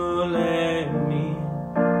sulle mie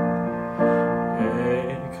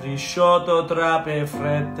e cresciuto tra per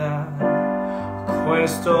fretta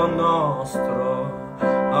questo nostro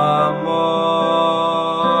amore.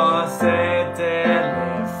 Se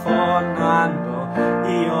telefonando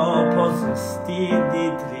io possesti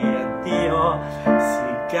di Dio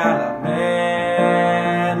si calameri.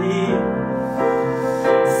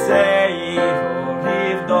 Se io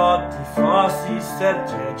ridotti fossi se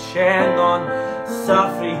non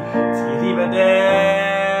soffri ti rivederi.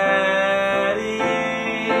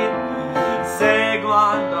 Se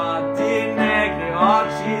quando ti negri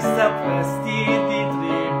oggi sapresti di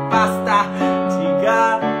basta ti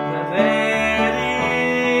garreri.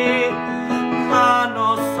 Ma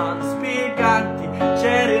non son spieganti,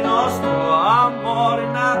 c'era il nostro amore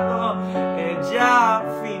nato e già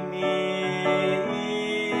finito.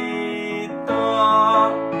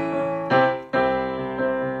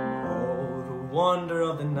 Wonder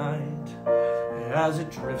of the night as it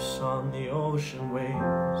drifts on the ocean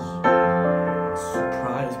waves. It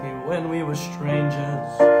surprised me when we were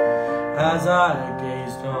strangers as I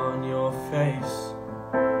gazed on your face.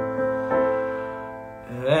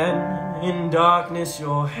 Then in darkness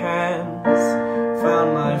your hands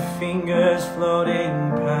found my fingers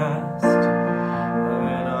floating past,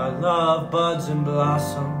 and our love buds and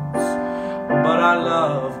blossoms, but our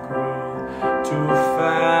love grew too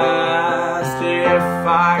fast. If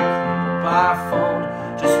I could by phone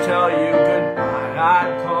just tell you goodbye,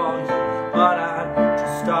 I'd call you, but I'd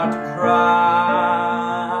just start to cry.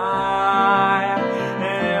 And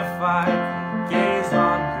if I could gaze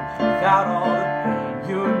on you without all the pain,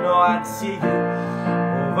 you know I'd see you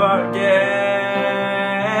over again.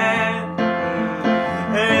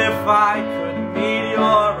 If I could meet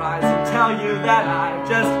your eyes and tell you that I've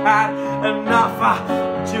just had enough,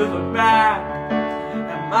 would you look back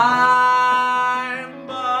at mine?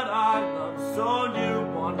 But our love so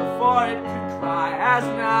newborn before it could cry has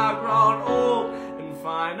now grown old and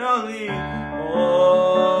finally over.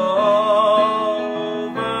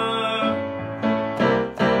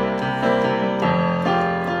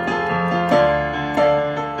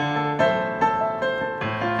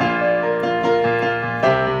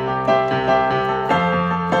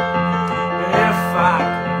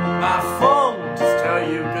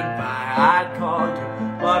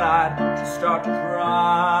 Start to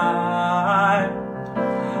cry.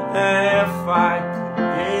 And if I could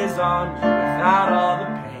gaze on you without all the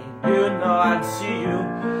pain, you know I'd see you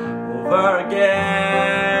over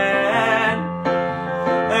again.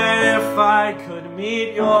 And if I could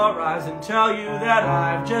meet your eyes and tell you that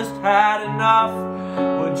I've just had enough,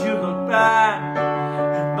 would you look back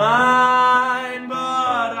at mine?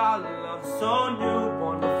 But our love so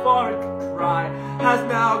newborn before it could cry has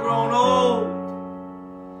now grown old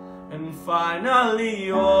and finally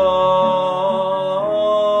over.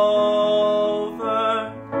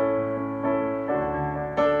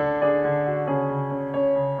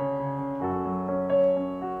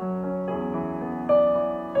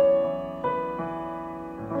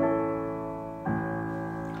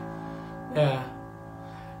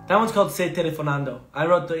 That one's called Se Telefonando. I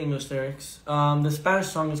wrote the English lyrics. The Spanish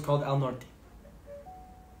song is called El Norte.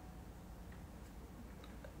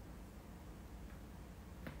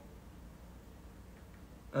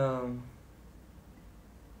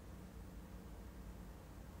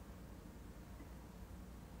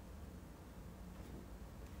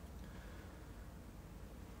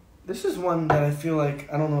 This is one that I feel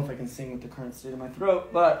like, I don't know if I can sing with the current state of my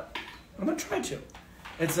throat, but I'm going to try to.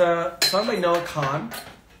 It's a song by Noah Khan.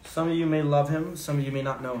 Some of you may love him, some of you may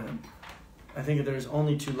not know him. I think there's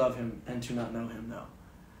only to love him and to not know him, though.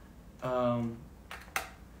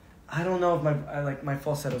 I don't know if my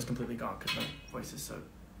falsetto is completely gone because my voice is so...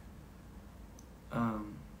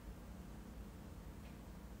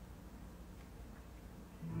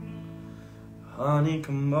 Honey,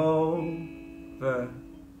 come over.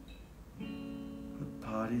 The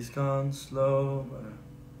party's gone slower.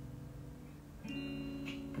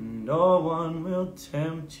 And no one will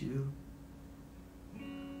tempt you.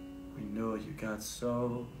 We know you got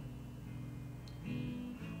soul.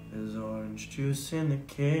 There's orange juice in the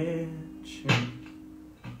kitchen,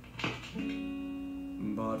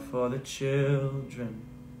 bought for the children.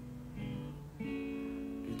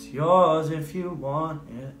 It's yours if you want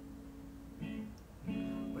it.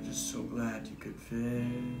 We're just so glad you could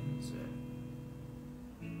visit.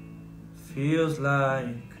 Feels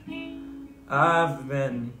like I've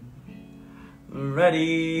been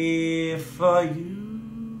ready for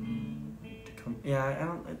you to come. Yeah, I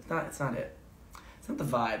don't. It's not it. It's not the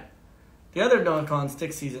vibe. The other Noah Khan,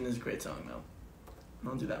 Stick Season, is a great song though.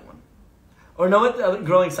 I'll do that one. Or know what?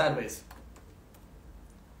 Growing Sideways.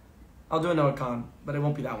 I'll do a Noah Khan, but it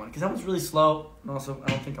won't be that one because that one's really slow, and also I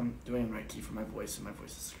don't think I'm doing the right key for my voice, and my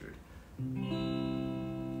voice is screwed.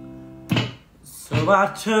 So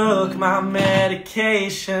I took my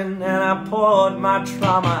medication and I poured my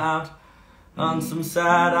trauma out on some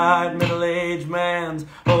sad-eyed middle-aged man's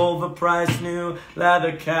overpriced new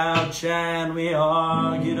leather couch, and we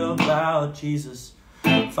argued about Jesus.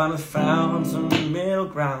 Finally found some middle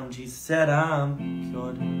ground. Jesus said I'm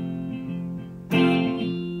cured.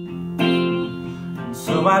 And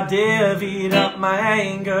so I divvied up my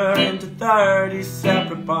anger into 30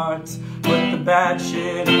 separate parts, put the bad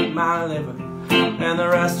shit in my liver and the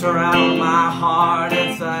rest around my heart.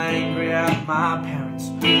 It's angry at my parents,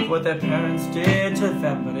 what their parents did to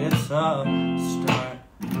them, but it's a start.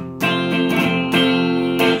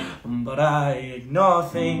 But I ignore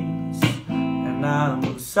things and I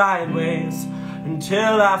move sideways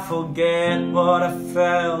until I forget what I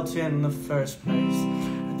felt in the first place.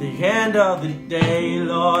 At the end of the day,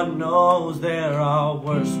 Lord knows there are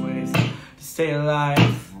worse ways to stay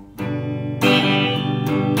alive.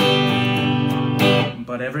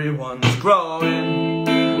 But everyone's growing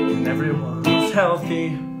and everyone's healthy,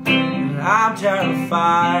 and I'm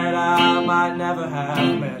terrified I might never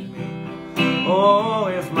have met me. Oh,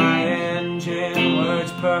 if my engine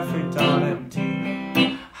works perfect on empty,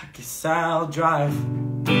 I guess I'll drive.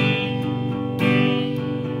 I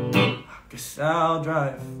guess I'll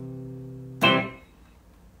drive.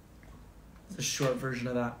 It's a short version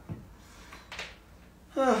of that.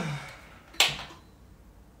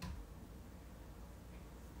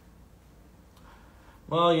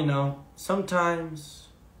 Well, you know, sometimes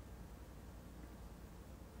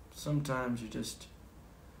you just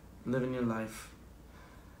living your life.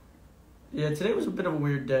 Yeah, today was a bit of a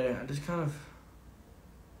weird day. I just kind of...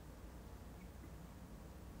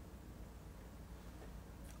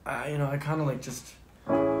 I kind of like just...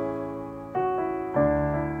 Yeah,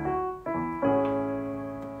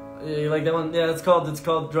 you like that one? Yeah, it's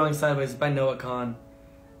called Drawing Sideways. It's by Noah Khan.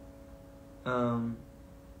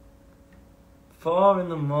 4 in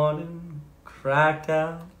the morning, cracked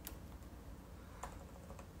out.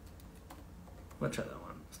 I'm gonna try that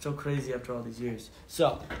one. Still crazy after all these years.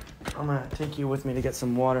 So, I'm gonna take you with me to get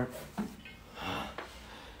some water.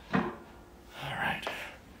 Alright.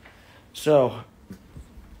 So,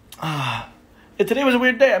 today was a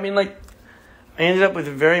weird day. I mean, like, I ended up with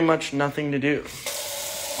very much nothing to do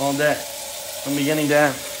all day, from beginning to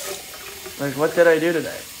end. Like, what did I do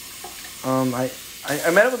today?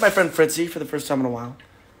 I met up with my friend Fritzy for the first time in a while.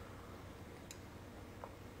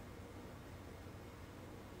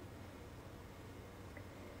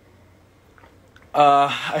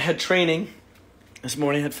 I had training this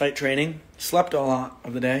morning. Had fight training. Slept a lot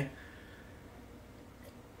of the day.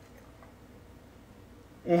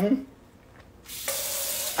 I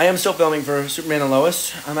am still filming for Superman and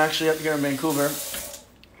Lois. I'm actually up here in Vancouver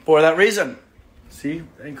for that reason. See?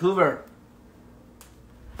 Vancouver.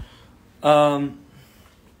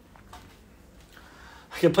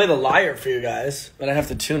 I can play the lyre for you guys, but I have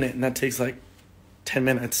to tune it, and that takes like 10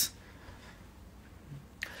 minutes.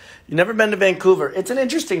 You've never been to Vancouver. It's an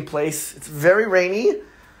interesting place. It's very rainy.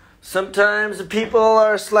 Sometimes the people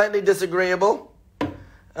are slightly disagreeable.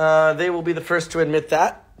 They will be the first to admit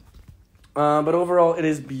that. But overall, it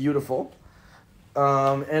is beautiful.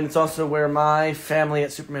 And it's also where my family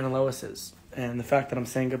at Superman and Lois is. And the fact that I'm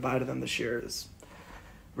saying goodbye to them this year is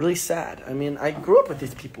really sad. I mean, I grew up with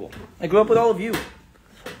these people. I grew up with all of you.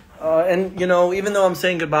 And, you know, even though I'm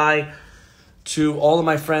saying goodbye to all of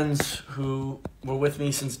my friends who were with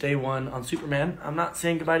me since day one on Superman, I'm not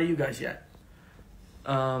saying goodbye to you guys yet.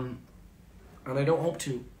 And I don't hope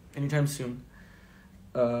to anytime soon.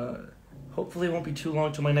 Hopefully it won't be too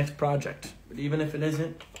long till my next project. But even if it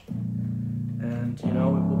isn't, and, you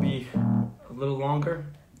know, it will be a little longer,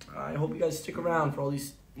 I hope you guys stick around for all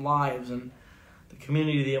these lives and the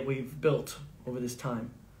community that we've built over this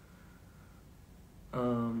time.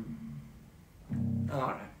 Alright,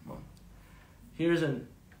 well, here's a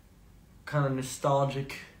kind of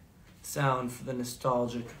nostalgic sound for the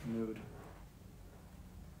nostalgic mood.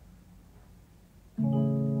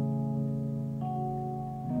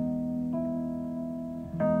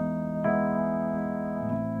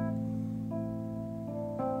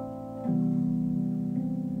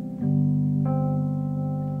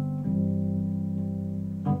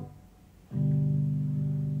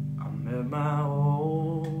 My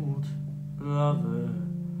old lover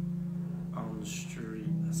on the street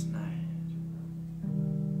last night.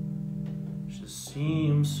 She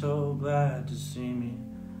seemed so glad to see me.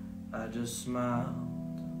 I just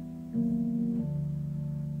smiled,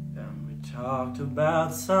 and we talked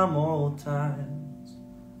about some old times,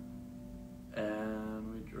 and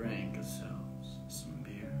we drank ourselves some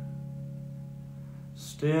beer.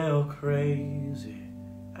 Still crazy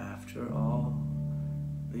after all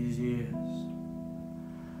these years.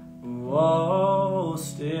 Whoa,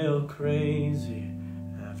 still crazy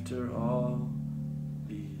after all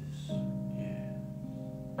these years.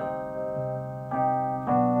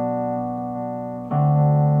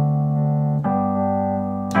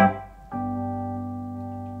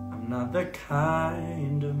 I'm not the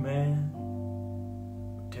kind of man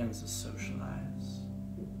who tends to socialize.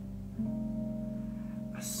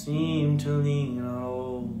 I seem to lean on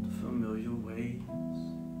old familiar ways.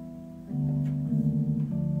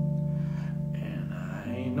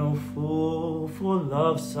 No fool for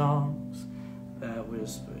love songs that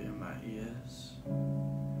whisper in my ears.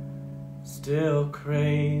 Still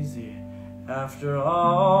crazy after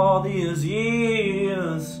all these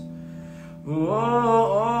years.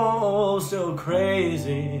 Whoa, still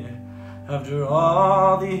crazy after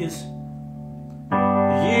all these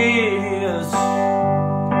years.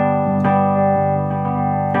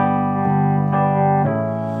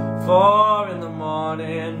 4 in the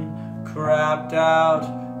morning, crapped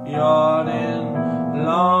out, yawning,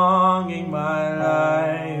 longing my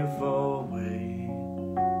life away.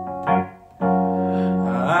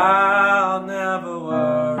 I'll never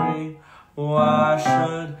worry, why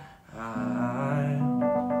should I?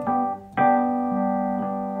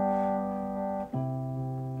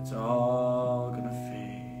 It's all gonna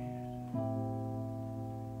fade.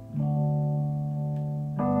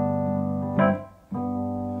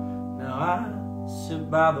 Now I sit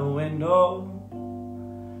by the window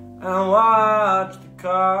and watch the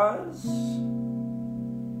cars.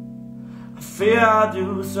 I fear I'll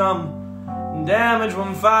do some damage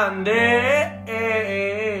one fine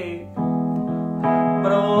day,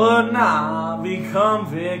 but I would not be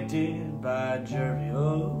convicted by a jury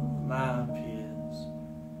of my peers.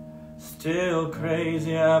 Still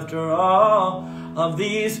crazy after all of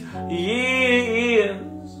these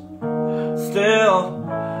years. Still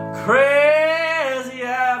crazy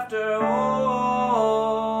after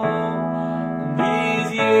all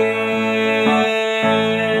these years.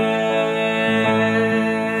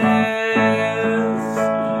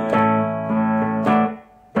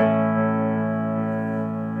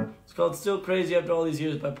 It's called Still Crazy After All These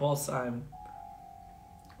Years by Paul Simon.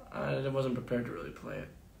 I wasn't prepared to really play it.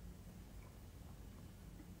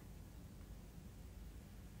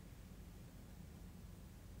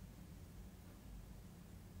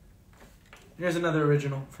 Here's another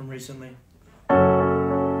original from recently.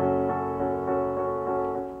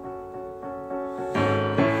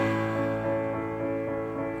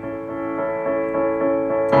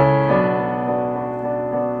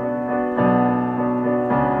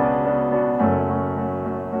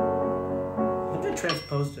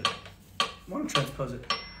 Transposed it. I want to transpose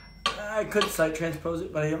it. I could sight transpose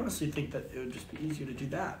it, but I honestly think that it would just be easier to do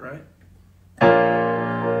that, right?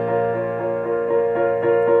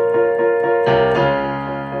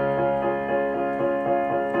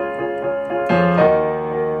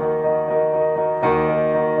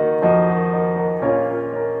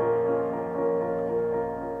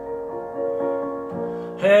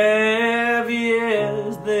 Heavy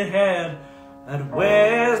is the head that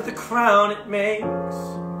wears the crown it makes.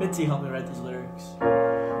 Bitsy helped me write these lyrics.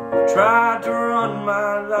 I've tried to run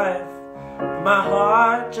my life, but my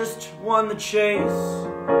heart just won the chase.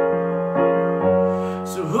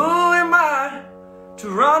 So who am I to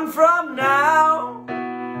run from now?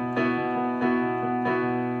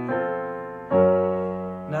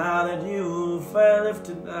 Now that you've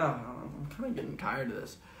lifted down. I'm kind of getting tired of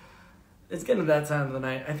this. It's getting to that time of the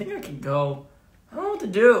night. I think I can go. I don't know what to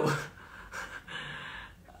do.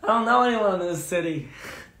 I don't know anyone in this city.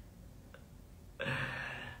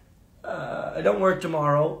 I don't work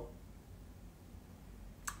tomorrow.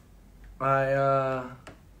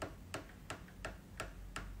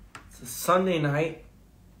 It's a Sunday night.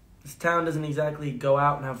 This town doesn't exactly go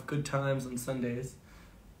out and have good times on Sundays.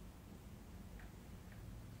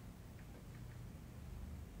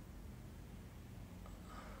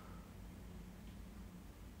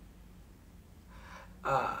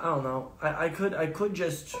 I don't know. I could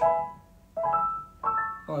just.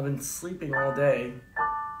 Well, I've been sleeping all day,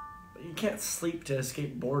 but you can't sleep to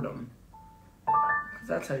escape boredom, because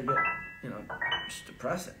that's how you get, just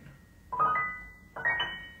depressing.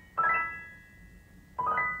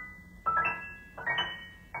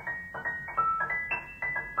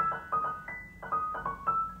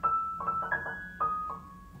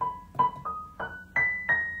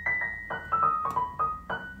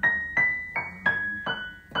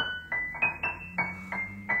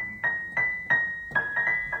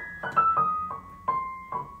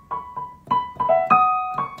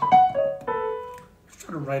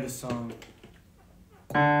 To write a song.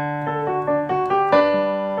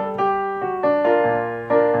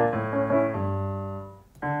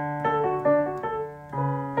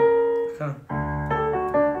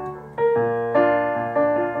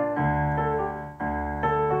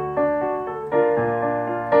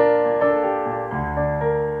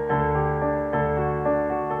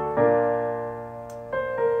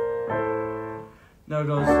 Now it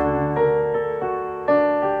goes.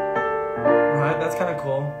 Right, that's kind of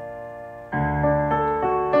cool.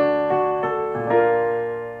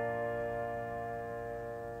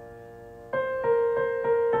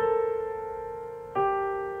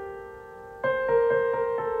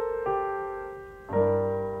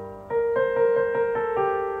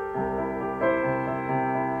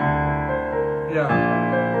 Yeah.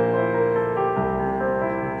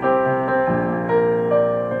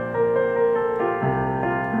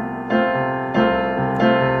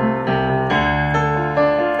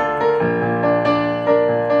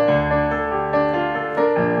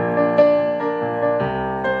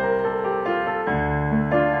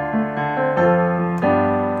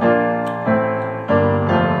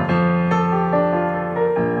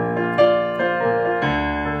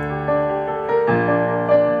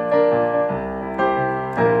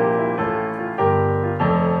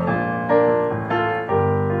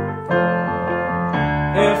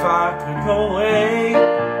 If I could go away,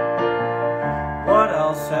 what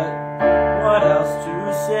else to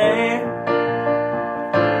say?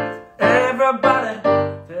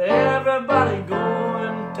 Everybody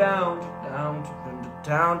going down to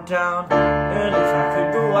downtown. And if I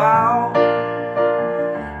could go out,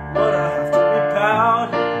 would I have to be proud?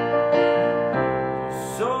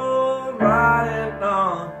 So riding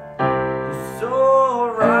on, so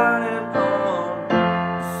riding on,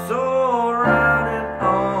 so riding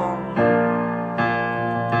on.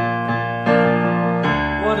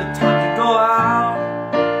 What a time to go out.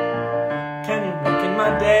 Can you make it my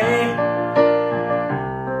day?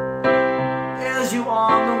 Is you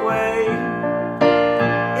on the way?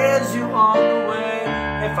 Is you on the way?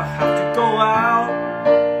 If I have to go out,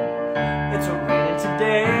 it's a raining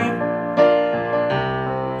today.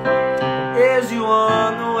 Is you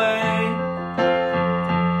on the way?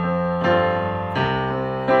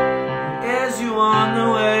 Is you on the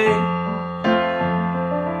way?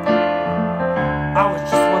 I was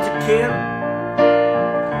just once a kid,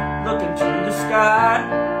 looking to the sky.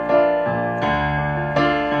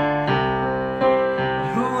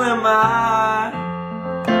 Who am I?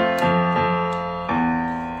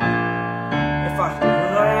 If I knew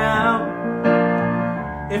who I am,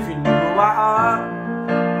 if you knew who I are,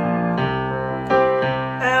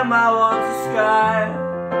 am I once the sky?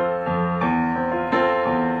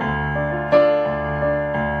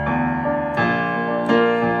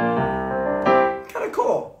 Kinda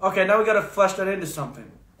cool. Okay, now we gotta flesh that into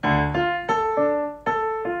something.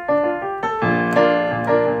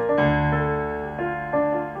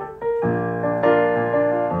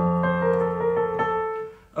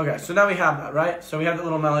 Okay, so now we have that, right? So we have that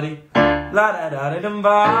little melody. La da da da dum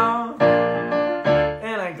ba.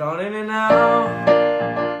 And gone in and out?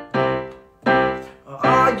 Or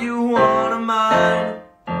are you one of mine?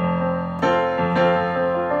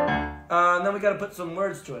 And then we gotta put some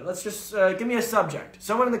words to it. Let's just, give me a subject.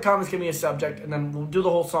 Someone in the comments give me a subject, and then we'll do the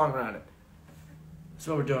whole song around it. That's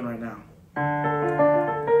what we're doing right now.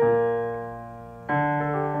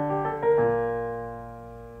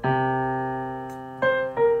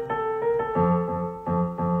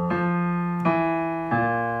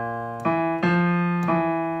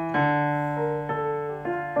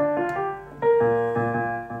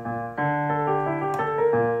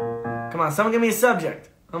 Come on, someone give me a subject.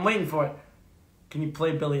 I'm waiting for it. Can you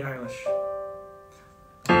play Billie Eilish?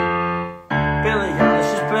 Billie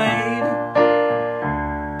Eilish is played.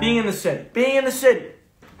 Being in the city. Being in the city.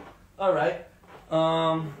 All right.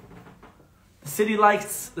 The city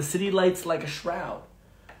lights like a shroud.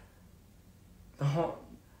 The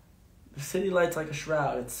city lights like a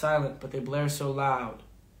shroud. It's silent, but they blare so loud.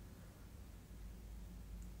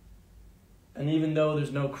 And even though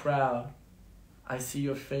there's no crowd, I see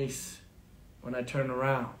your face when I turn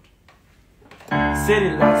around.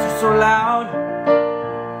 City lights are so loud.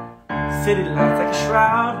 City lights like a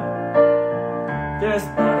shroud. There's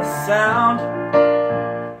not a sound.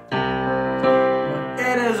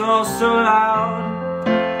 It is all so loud.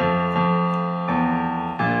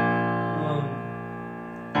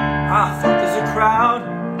 I thought there's a crowd.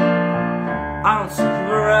 I don't see you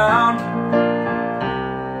around.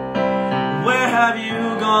 Where have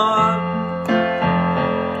you gone?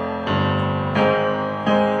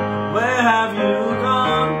 Where have you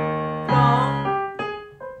gone?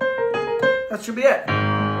 That should be it.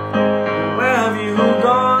 Where have you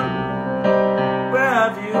gone? Where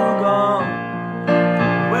have you gone?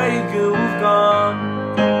 Where you've gone?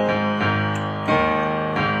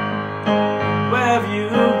 Where have you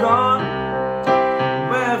gone?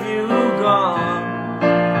 Where have you gone?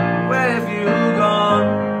 Where have you gone?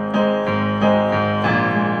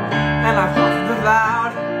 And I thought it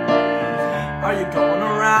loud. Are you going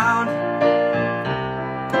around?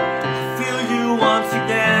 I feel you once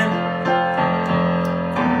again.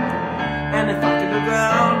 And if I could look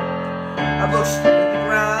around, I'd look straight at the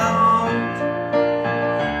ground.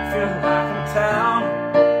 Feeling like I'm in town.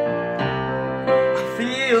 I'm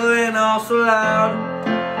feeling all so loud.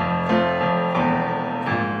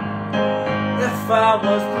 If I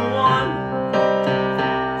was the one,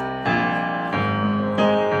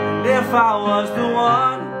 and if I was the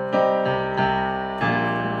one,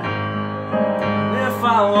 and if I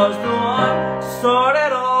was the one, sort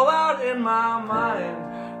it all out in my mind.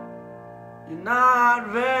 You're not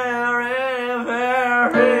very,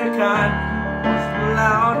 very kind. So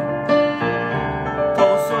loud,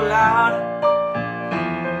 oh so loud.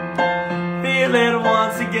 Feel it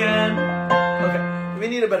once again. Okay, we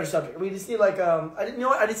need a better subject. We just need like I didn't know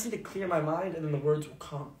what I just need to clear my mind, and then the words will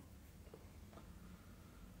come.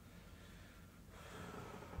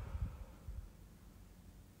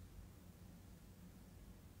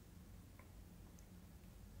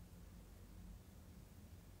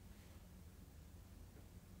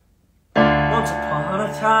 Once upon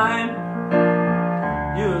a time,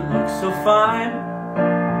 you looked so fine.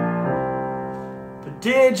 But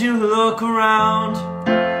did you look around?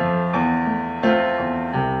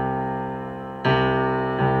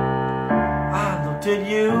 I looked at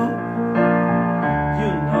you, you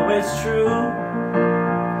know it's true.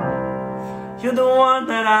 You're the one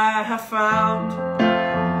that I have found.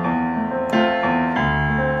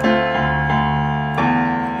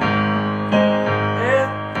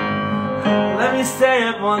 Let me say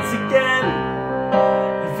it once again.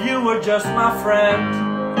 If you were just my friend,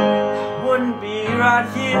 I wouldn't be right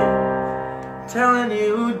here telling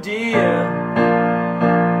you, dear,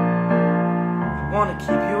 I want to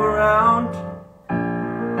keep you around.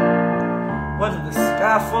 Whether the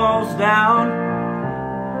sky falls down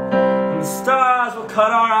and the stars will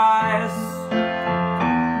cut our eyes,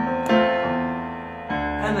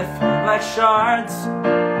 and they fall like shards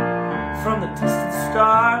from the distant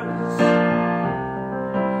stars.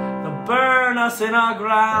 They'll burn us in our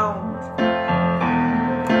ground.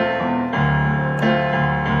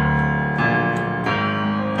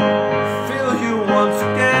 Feel you once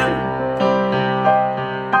again.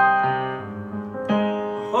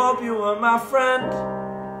 Hope you were my friend.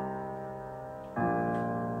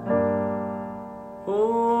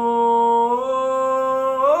 Oh.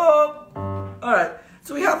 Alright,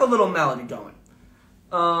 so we have a little melody going.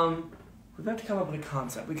 We've got to come up with a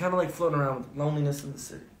concept. We kind of like floating around with loneliness in the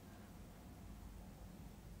city.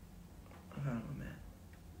 I don't know,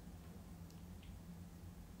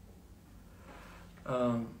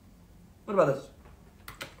 man. What about this?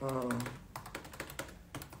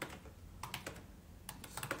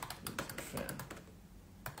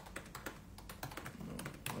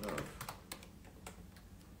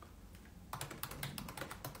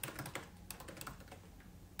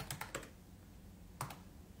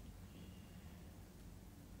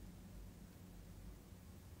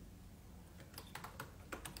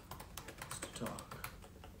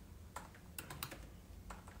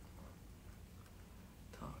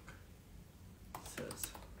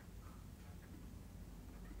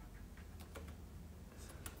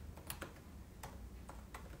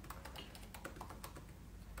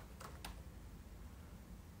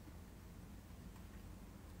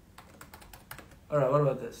 Alright, what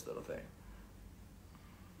about this little thing?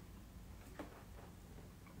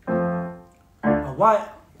 A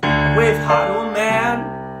wave high to a man,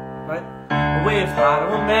 right? A wave high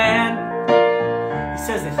to a man. He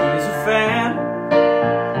says that he is a fan,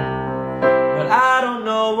 but I don't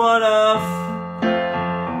know what of.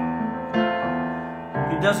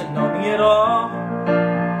 He doesn't know me at all,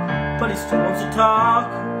 but he still wants to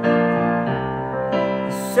talk.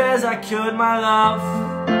 He says I cured my love.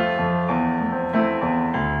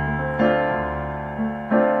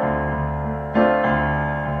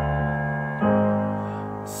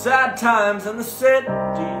 Sad times in the city,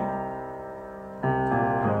 a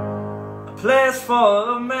place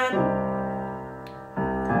full of men,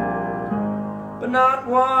 but not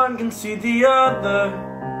one can see the other.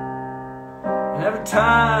 And every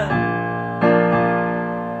time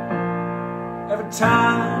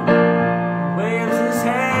he waves his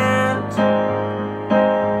hand.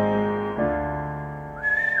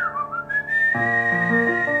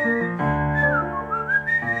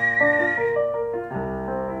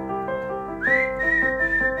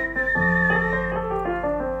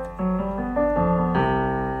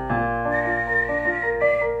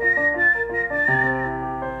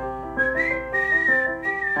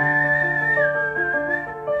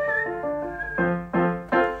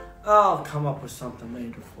 I'll come up with something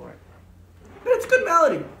later for it. But it's a good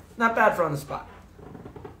melody. Not bad for on the spot.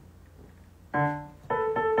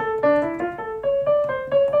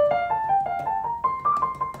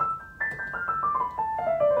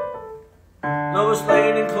 Lois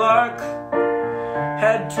Lane and Clark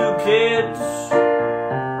had 2 kids.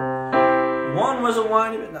 One was a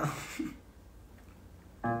whiny, but no.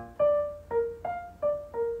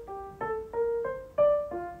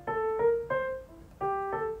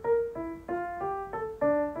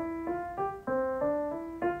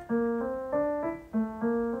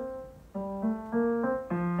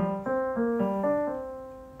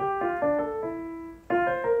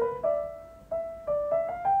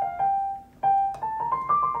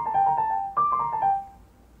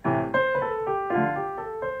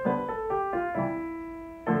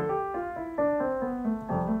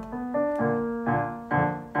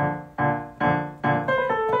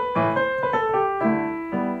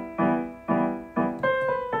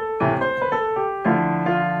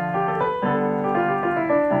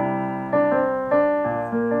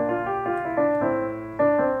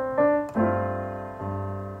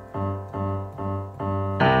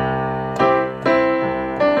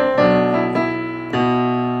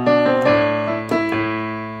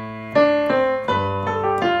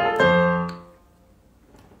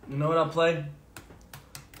 You know what I'll play?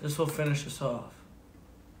 This will finish us off.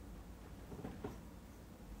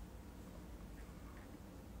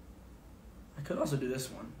 I could also do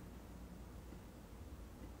this one.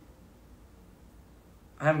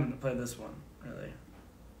 I haven't played this one, really.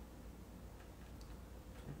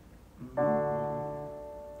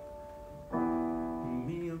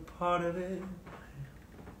 Me a part of it.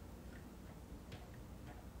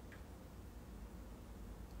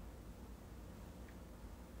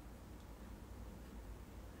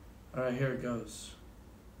 Alright, here it goes.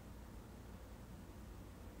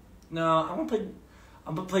 No, I'm gonna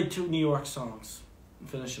play 2 New York songs and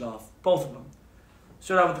finish it off. Both of them.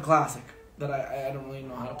 Start out with the classic that I don't really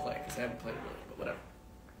know how to play because I haven't played it really, but whatever.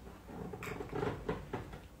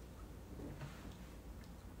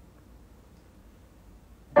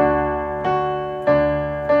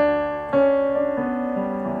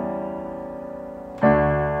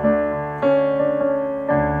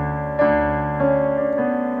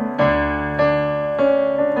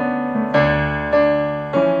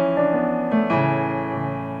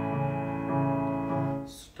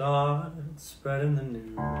 Start spreading the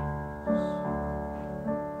news.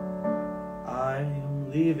 I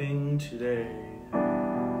am leaving today.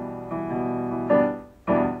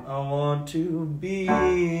 I want to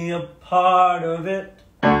be a part of it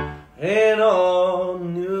in old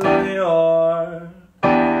New York.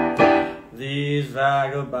 These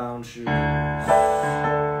vagabond shoes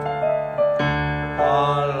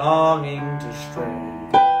are longing to stray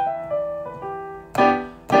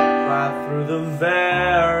right through the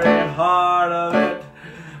very heart of it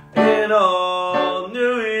in old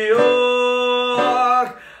New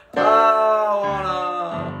York. I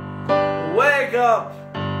wanna wake up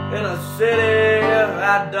in a city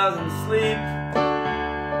that doesn't sleep,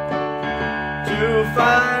 to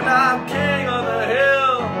find I'm king of the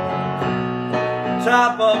hill,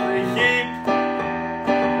 top of the heap.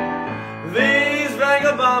 These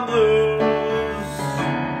vagabond blues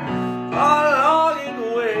are longing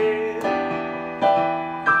away.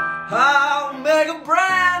 I'll make a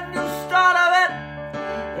brand new start of it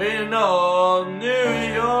in old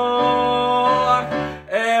New York.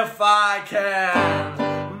 If I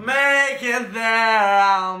can make it there,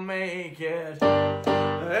 I'll make it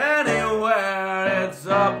anywhere. It's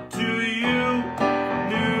up to you,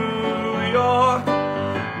 New York,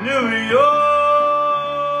 New York.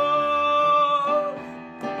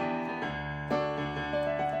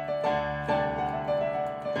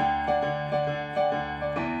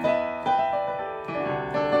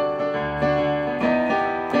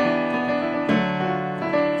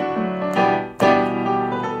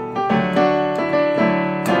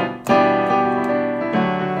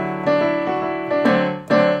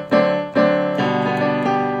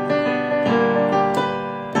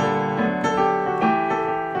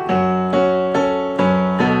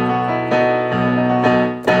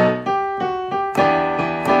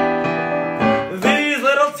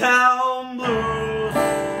 Town blues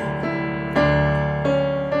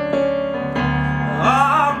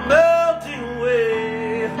are melting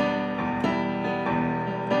away.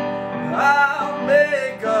 I'll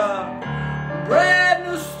make a brand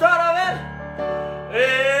new start of it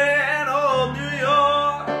in old New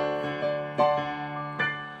York.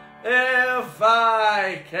 If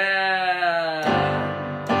I can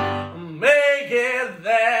make it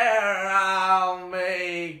there, I'll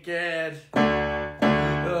make it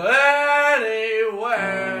anywhere.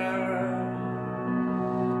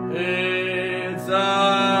 It's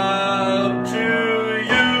up to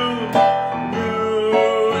you, New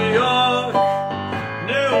York,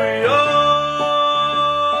 New York.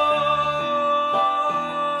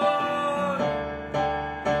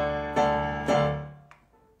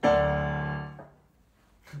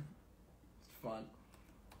 It's fun.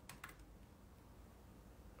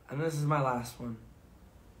 And this is my last one.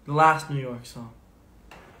 The last New York song.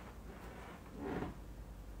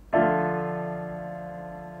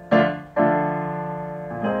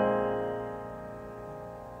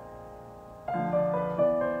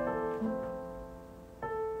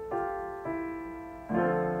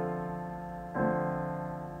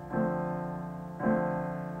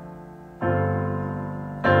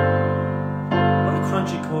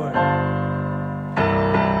 Crunchy chord.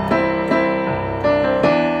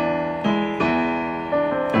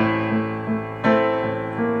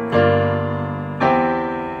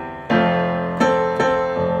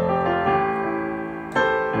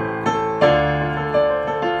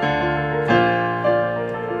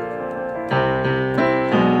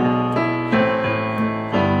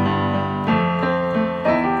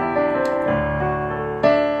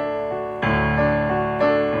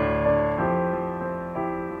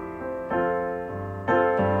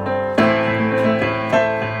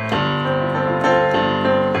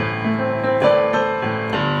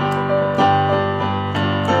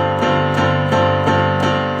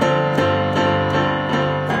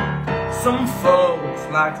 Some folks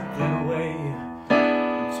like to get away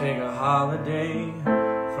and take a holiday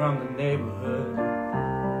from the neighborhood.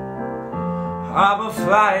 Hop a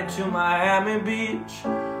flight to Miami Beach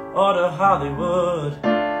or to Hollywood.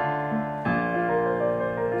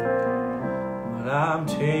 But I'm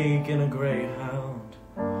taking a Greyhound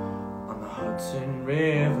on the Hudson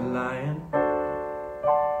River Lion.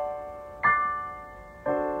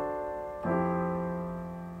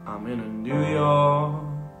 I'm in a New York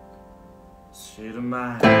state of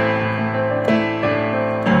mind.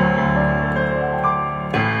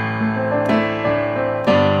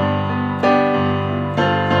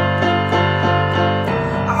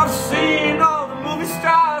 I've seen all the movie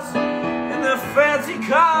stars in their fancy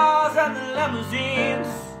cars and the limousines,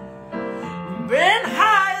 been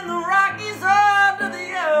high in the Rockies under the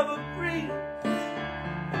evergreens.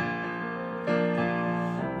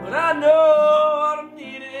 But I know what I'm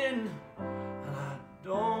needing, and I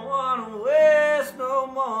don't want to waste no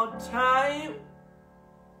more time.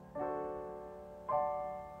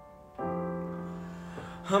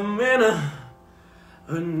 I'm in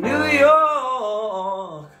a New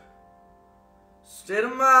York state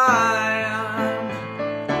of mind.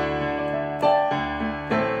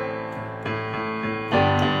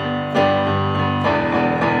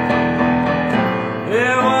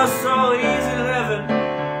 It was so easy living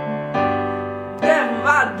in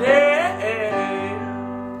my day,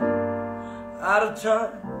 out of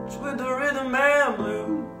touch with the rhythm and blues.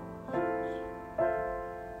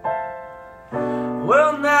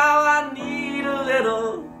 Well, now I need a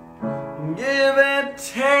little give and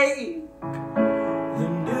take. The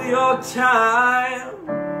New York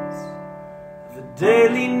Times, the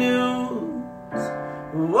Daily News,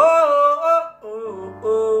 whoa,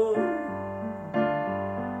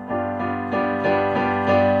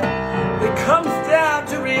 it comes down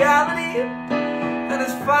to reality, and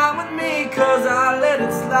it's fine. 'cause I let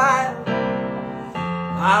it slide.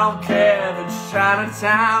 I don't care if it's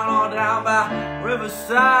Chinatown or down by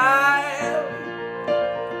Riverside.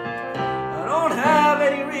 I don't have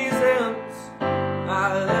any reasons,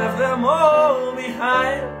 I left them all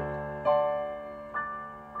behind.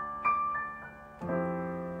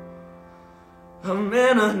 I'm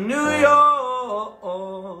in a New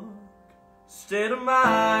York state of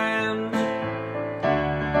mind.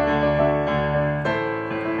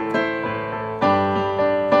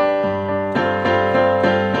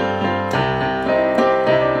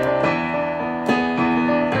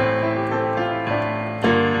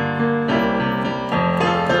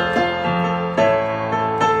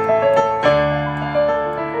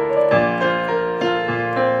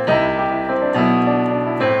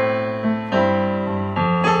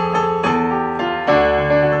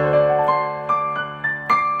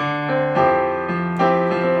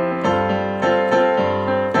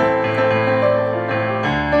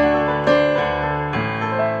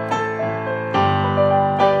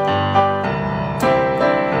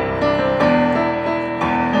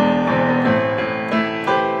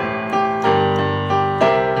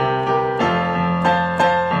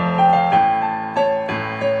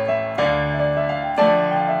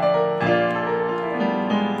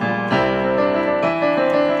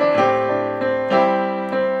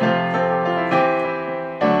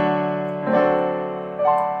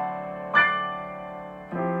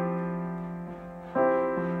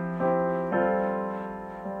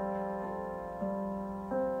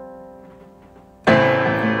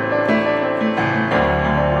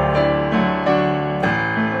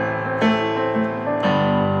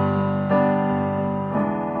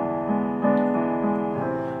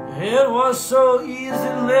 It was so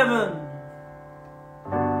easy living,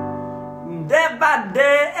 day by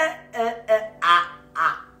day,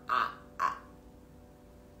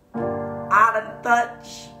 out of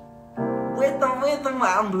touch with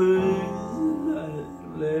my blues.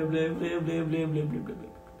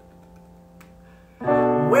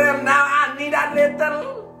 Well, now I need a little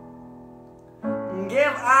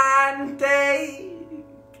give and take.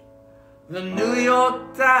 The New York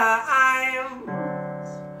Times,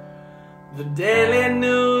 the Daily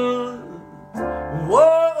News,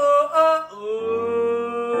 whoa,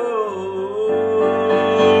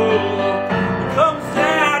 it comes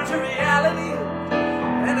down to reality,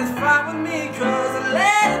 and it's fine with me 'cause I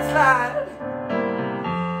let it slide.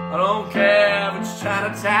 I don't care if it's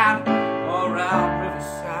Chinatown or out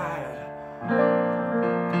Riverside.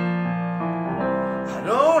 I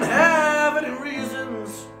don't have any reasons,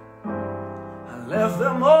 I left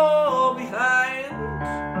them all behind.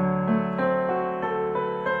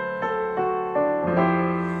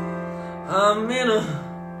 I'm in a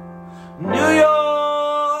New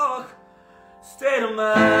York state of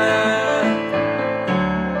mind.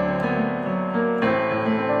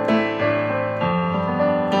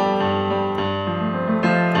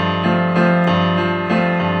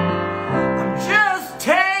 I'm just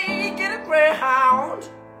taking a Greyhound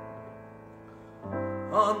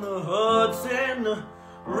on the Hudson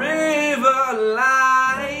River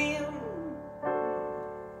line.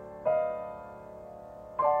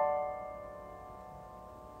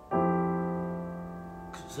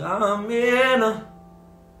 I'm in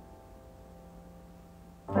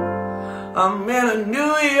a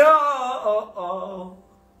New York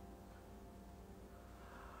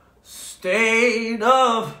state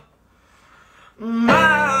of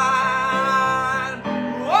mind.